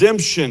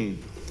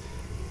redemption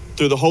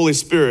through the Holy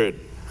Spirit.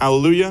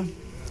 Hallelujah.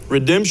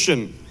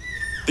 Redemption.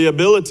 The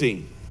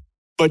ability.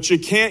 But you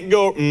can't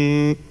go,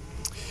 you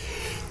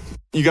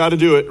got to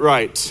do it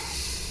right.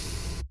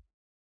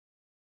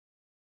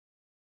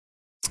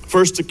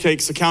 First, it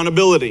takes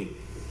accountability.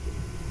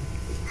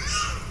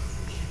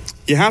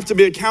 You have to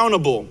be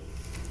accountable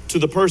to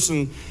the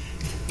person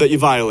that you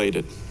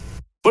violated.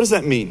 What does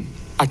that mean?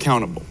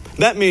 Accountable.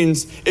 That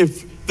means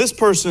if this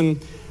person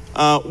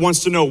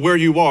wants to know where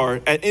you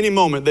are, at any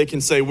moment they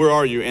can say, where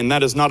are you? And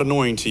that is not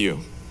annoying to you.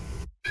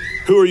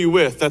 Who are you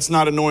with? That's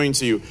not annoying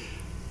to you.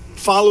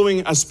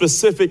 Following a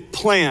specific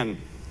plan,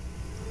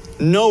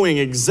 knowing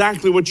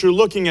exactly what you're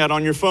looking at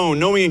on your phone,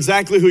 knowing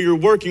exactly who you're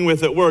working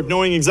with at work,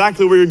 knowing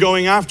exactly where you're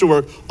going after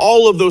work,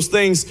 all of those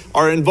things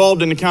are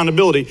involved in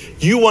accountability.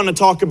 You want to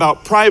talk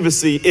about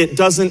privacy, it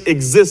doesn't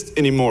exist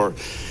anymore.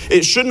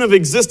 It shouldn't have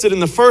existed in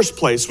the first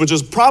place, which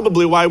is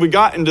probably why we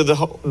got into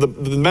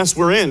the mess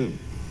we're in.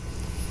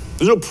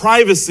 There's no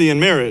privacy in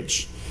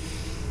marriage.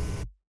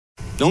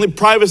 The only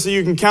privacy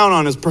you can count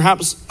on is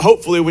perhaps,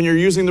 hopefully, when you're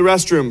using the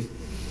restroom.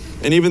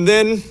 And even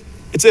then,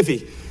 it's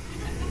iffy.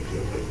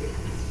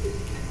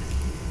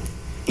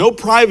 No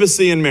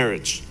privacy in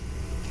marriage.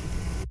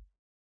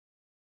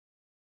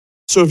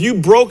 So if you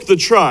broke the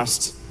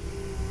trust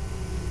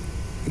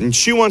and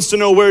she wants to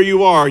know where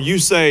you are, you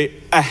say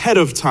ahead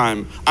of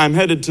time, I'm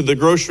headed to the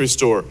grocery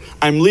store.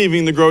 I'm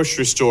leaving the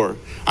grocery store.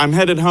 I'm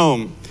headed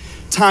home.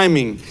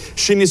 Timing.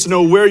 She needs to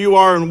know where you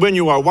are and when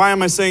you are. Why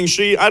am I saying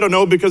she? I don't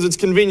know, because it's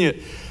convenient.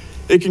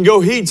 It can go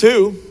he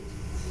too.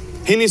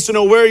 He needs to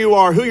know where you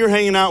are, who you're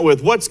hanging out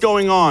with, what's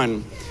going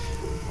on.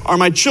 Are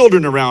my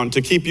children around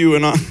to keep you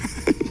in on?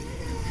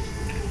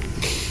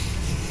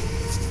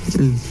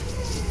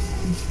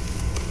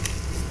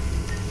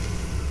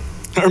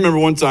 I remember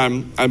one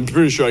time, I'm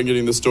pretty sure I'm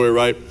getting this story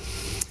right.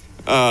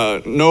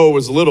 Noah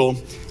was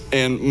little,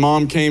 and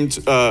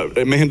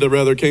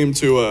Amanda came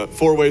to a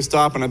four-way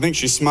stop, and I think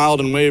she smiled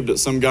and waved at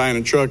some guy in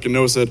a truck, and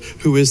Noah said,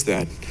 "Who is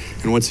that?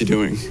 And what's he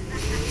doing?"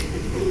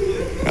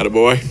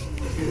 Attaboy.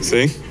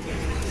 See?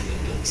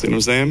 See what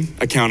I'm saying?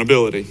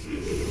 Accountability.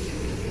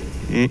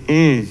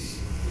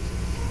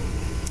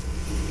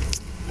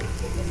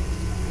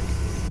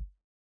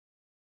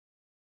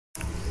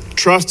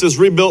 Trust is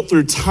rebuilt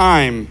through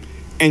time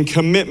and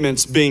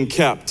commitments being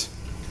kept.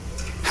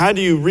 How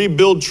do you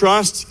rebuild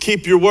trust?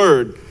 Keep your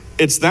word.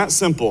 It's that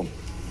simple.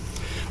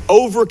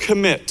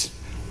 Overcommit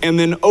and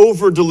then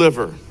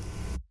over-deliver.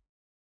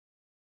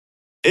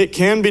 It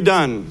can be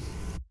done.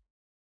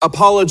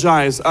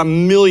 Apologize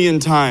 1,000,000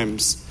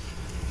 times.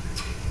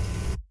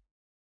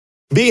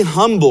 Be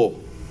humble.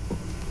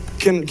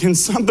 Can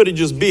somebody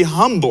just be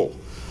humble?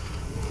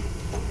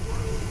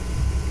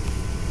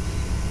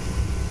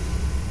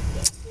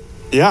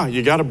 Yeah,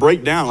 you got to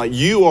break down. Like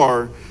you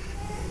are,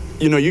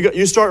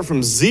 you start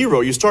from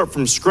zero. You start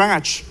from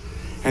scratch,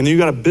 and then you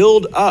got to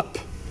build up.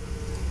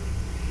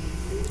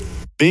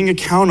 Being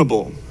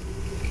accountable.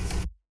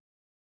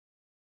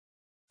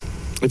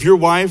 If your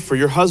wife or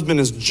your husband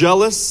is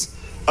jealous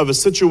of a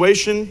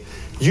situation,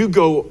 you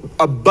go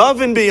above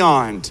and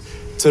beyond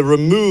to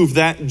remove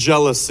that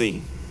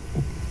jealousy.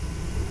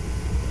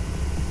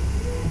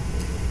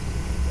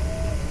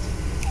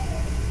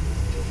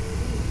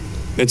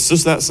 It's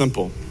just that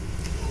simple.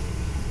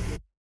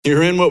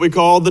 You're in what we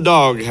call the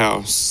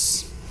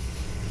doghouse.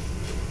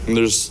 And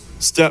there's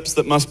steps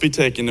that must be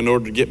taken in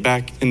order to get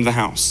back in the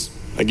house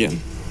again.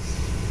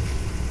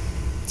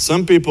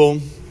 Some people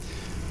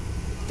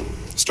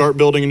start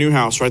building a new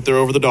house right there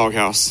over the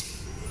doghouse.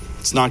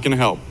 It's not going to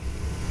help.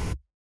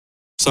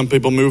 Some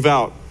people move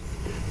out,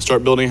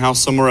 start building a house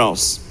somewhere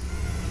else.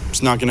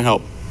 It's not going to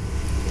help.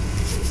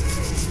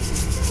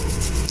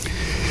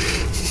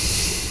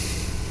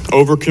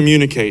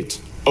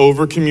 Over-communicate,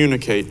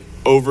 over-communicate,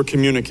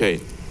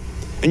 over-communicate.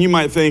 And you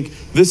might think,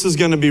 this is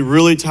going to be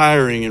really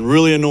tiring and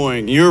really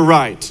annoying. You're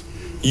right.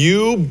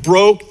 You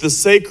broke the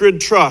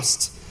sacred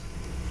trust.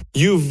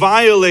 You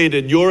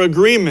violated your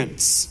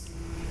agreements.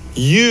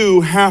 You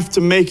have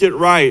to make it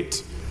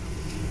right.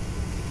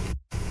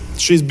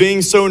 She's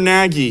being so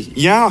naggy.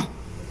 Yeah,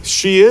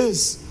 she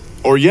is.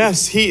 Or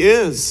yes, he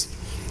is.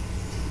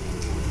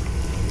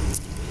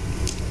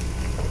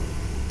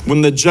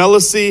 When the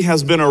jealousy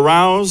has been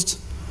aroused,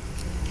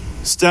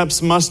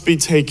 steps must be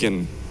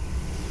taken.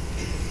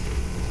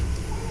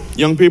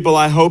 Young people,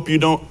 I hope you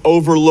don't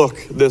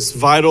overlook this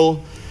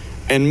vital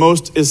and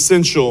most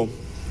essential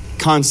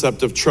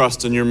concept of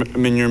trust in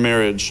your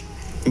marriage.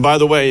 And by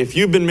the way, if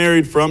you've been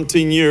married for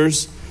umpteen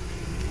years,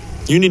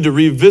 you need to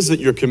revisit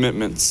your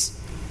commitments.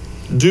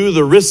 Do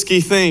the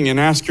risky thing and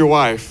ask your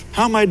wife,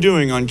 how am I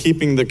doing on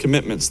keeping the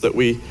commitments that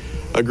we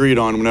agreed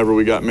on whenever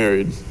we got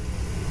married?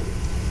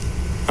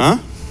 Huh?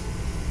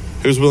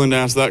 Who's willing to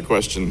ask that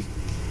question?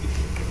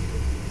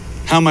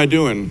 How am I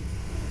doing?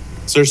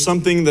 Is there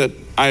something that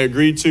I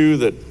agreed to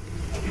that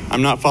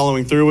I'm not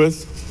following through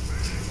with?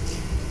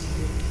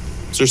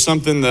 Is there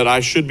something that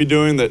I should be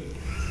doing that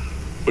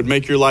would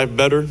make your life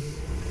better?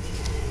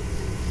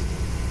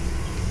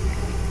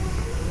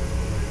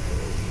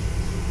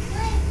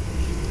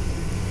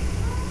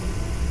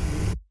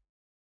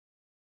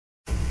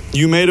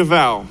 You made a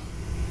vow.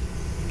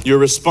 You're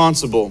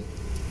responsible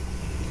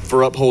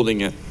for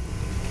upholding it.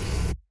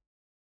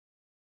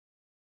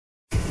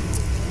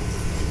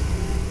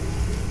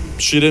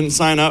 She didn't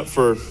sign up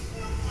for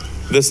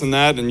this and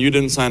that, and you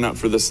didn't sign up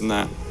for this and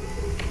that.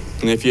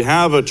 And if you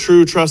have a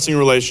true trusting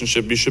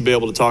relationship, you should be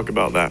able to talk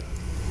about that.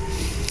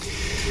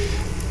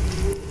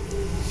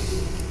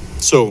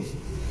 So,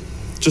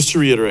 just to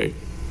reiterate,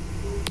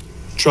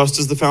 Trust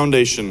is the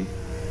foundation.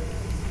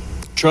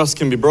 Trust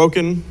can be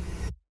broken,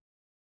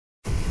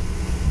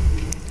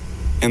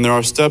 and there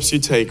are steps you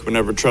take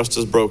whenever trust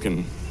is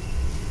broken.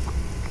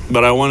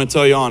 But I want to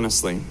tell you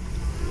honestly,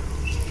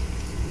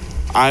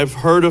 I've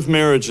heard of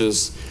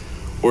marriages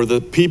where the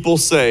people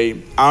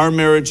say, our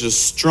marriage is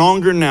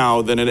stronger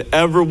now than it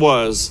ever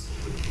was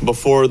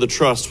before the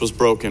trust was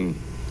broken.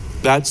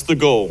 That's the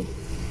goal.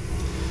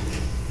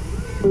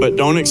 But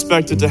don't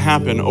expect it to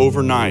happen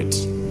overnight,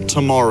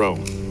 tomorrow,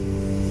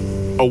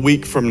 a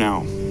week from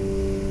now.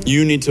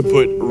 You need to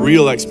put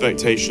real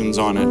expectations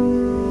on it.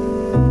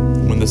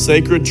 When the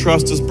sacred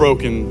trust is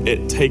broken,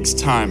 it takes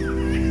time.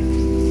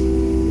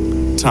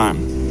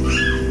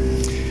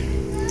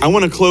 I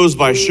want to close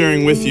by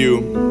sharing with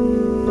you,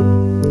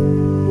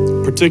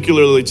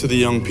 particularly to the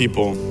young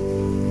people,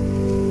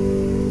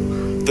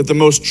 that the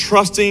most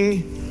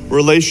trusting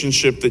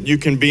relationship that you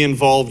can be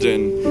involved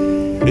in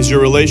is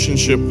your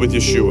relationship with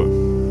Yeshua.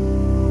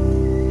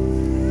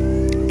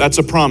 That's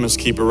a promise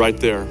keeper right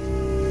there.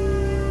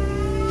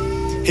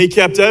 He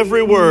kept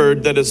every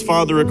word that his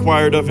Father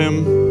required of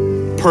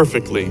him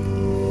perfectly.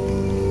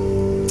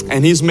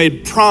 And he's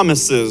made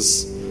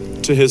promises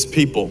to his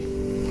people,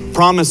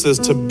 promises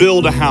to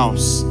build a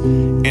house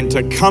and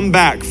to come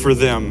back for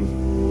them.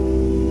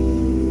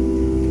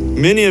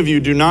 Many of you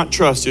do not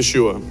trust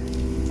Yeshua,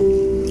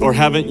 or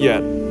haven't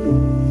yet.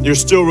 You're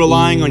still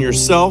relying on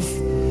yourself.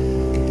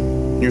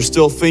 You're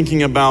still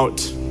thinking about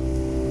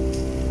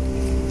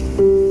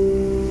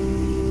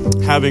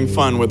having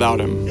fun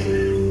without him.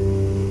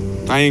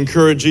 I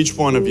encourage each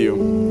one of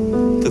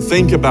you to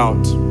think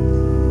about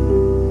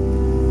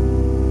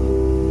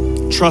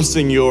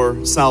trusting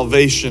your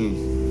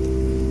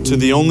salvation to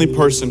the only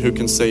person who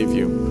can save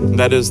you. And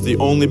that is the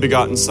only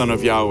begotten Son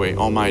of Yahweh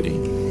Almighty,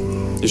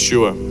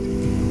 Yeshua.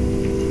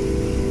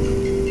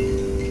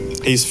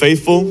 He's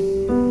faithful,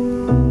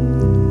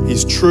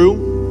 he's true,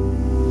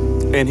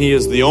 and he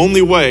is the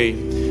only way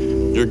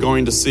you're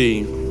going to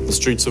see the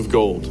streets of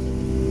gold.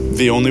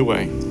 The only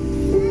way.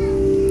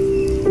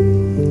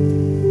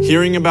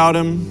 Hearing about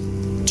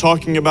him,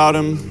 talking about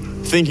him,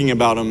 thinking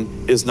about him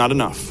is not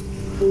enough.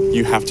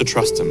 You have to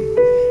trust him.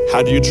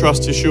 How do you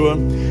trust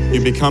Yeshua? You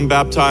become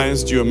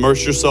baptized, you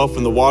immerse yourself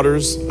in the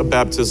waters of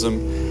baptism,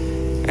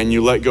 and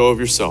you let go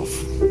of yourself.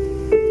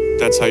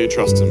 That's how you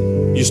trust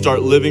him. You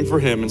start living for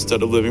him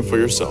instead of living for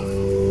yourself.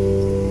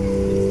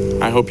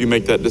 I hope you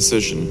make that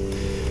decision.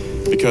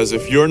 Because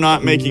if you're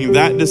not making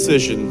that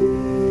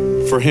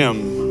decision for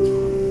him,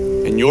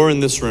 and you're in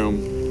this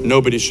room,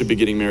 nobody should be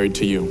getting married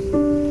to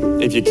you.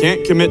 If you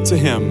can't commit to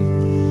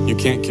him, you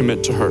can't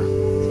commit to her.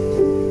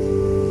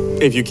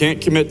 If you can't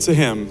commit to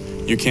him,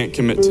 you can't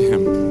commit to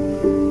him.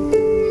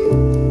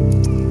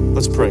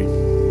 Let's pray.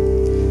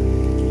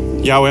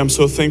 Yahweh, I'm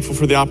so thankful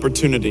for the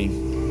opportunity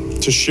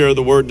to share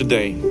the word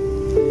today.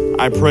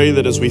 I pray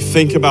that as we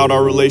think about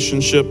our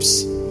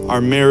relationships,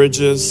 our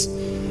marriages,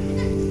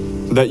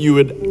 that you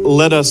would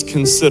let us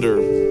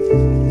consider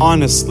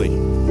honestly,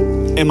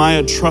 am I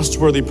a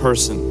trustworthy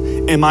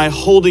person? Am I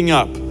holding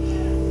up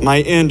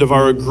my end of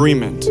our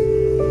agreement?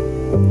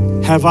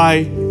 Have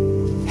I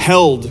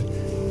held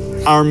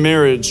our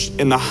marriage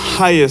in the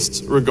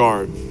highest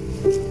regard?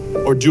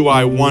 Or do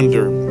I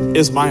wonder?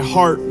 Is my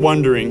heart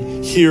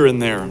wandering here and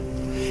there?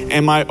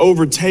 Am I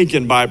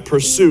overtaken by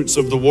pursuits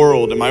of the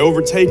world? Am I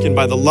overtaken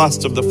by the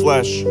lust of the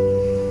flesh?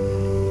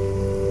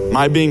 Am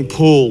I being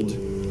pulled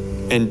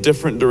in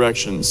different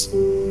directions?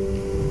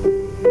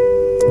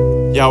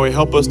 Yahweh,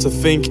 help us to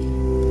think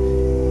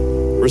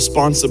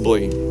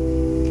responsibly,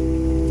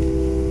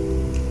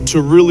 to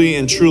really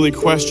and truly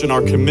question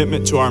our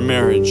commitment to our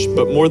marriage.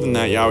 But more than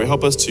that, Yahweh,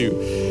 help us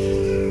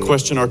to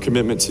question our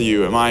commitment to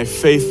you. Am I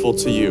faithful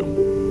to you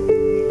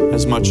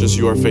as much as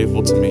you are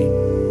faithful to me?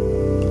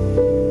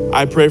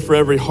 I pray for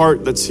every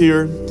heart that's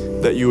here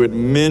that you would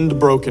mend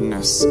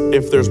brokenness.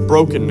 If there's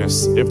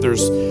brokenness, if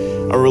there's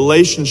a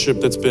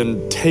relationship that's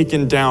been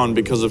taken down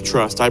because of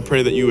trust, I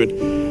pray that you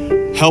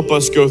would help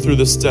us go through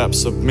the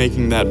steps of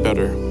making that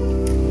better.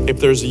 If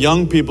there's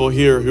young people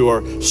here who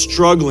are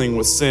struggling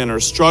with sin or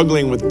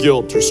struggling with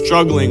guilt or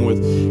struggling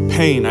with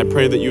pain, I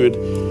pray that you would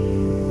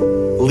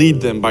lead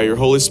them by your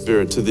Holy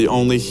Spirit to the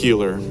only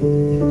healer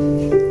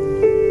who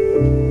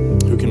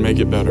can make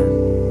it better.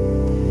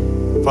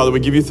 Father, we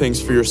give you thanks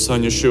for your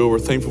Son, Yeshua. We're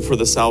thankful for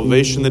the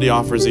salvation that he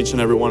offers each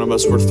and every one of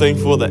us. We're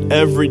thankful that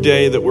every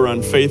day that we're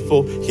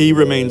unfaithful, he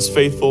remains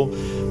faithful,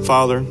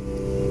 Father,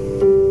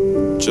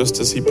 just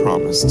as he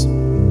promised.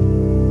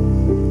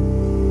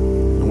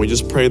 And we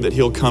just pray that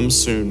he'll come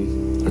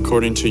soon,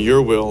 according to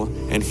your will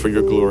and for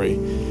your glory.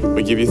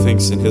 We give you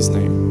thanks in his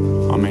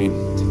name. Amen.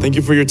 Thank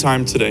you for your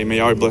time today. May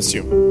Yahweh bless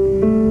you.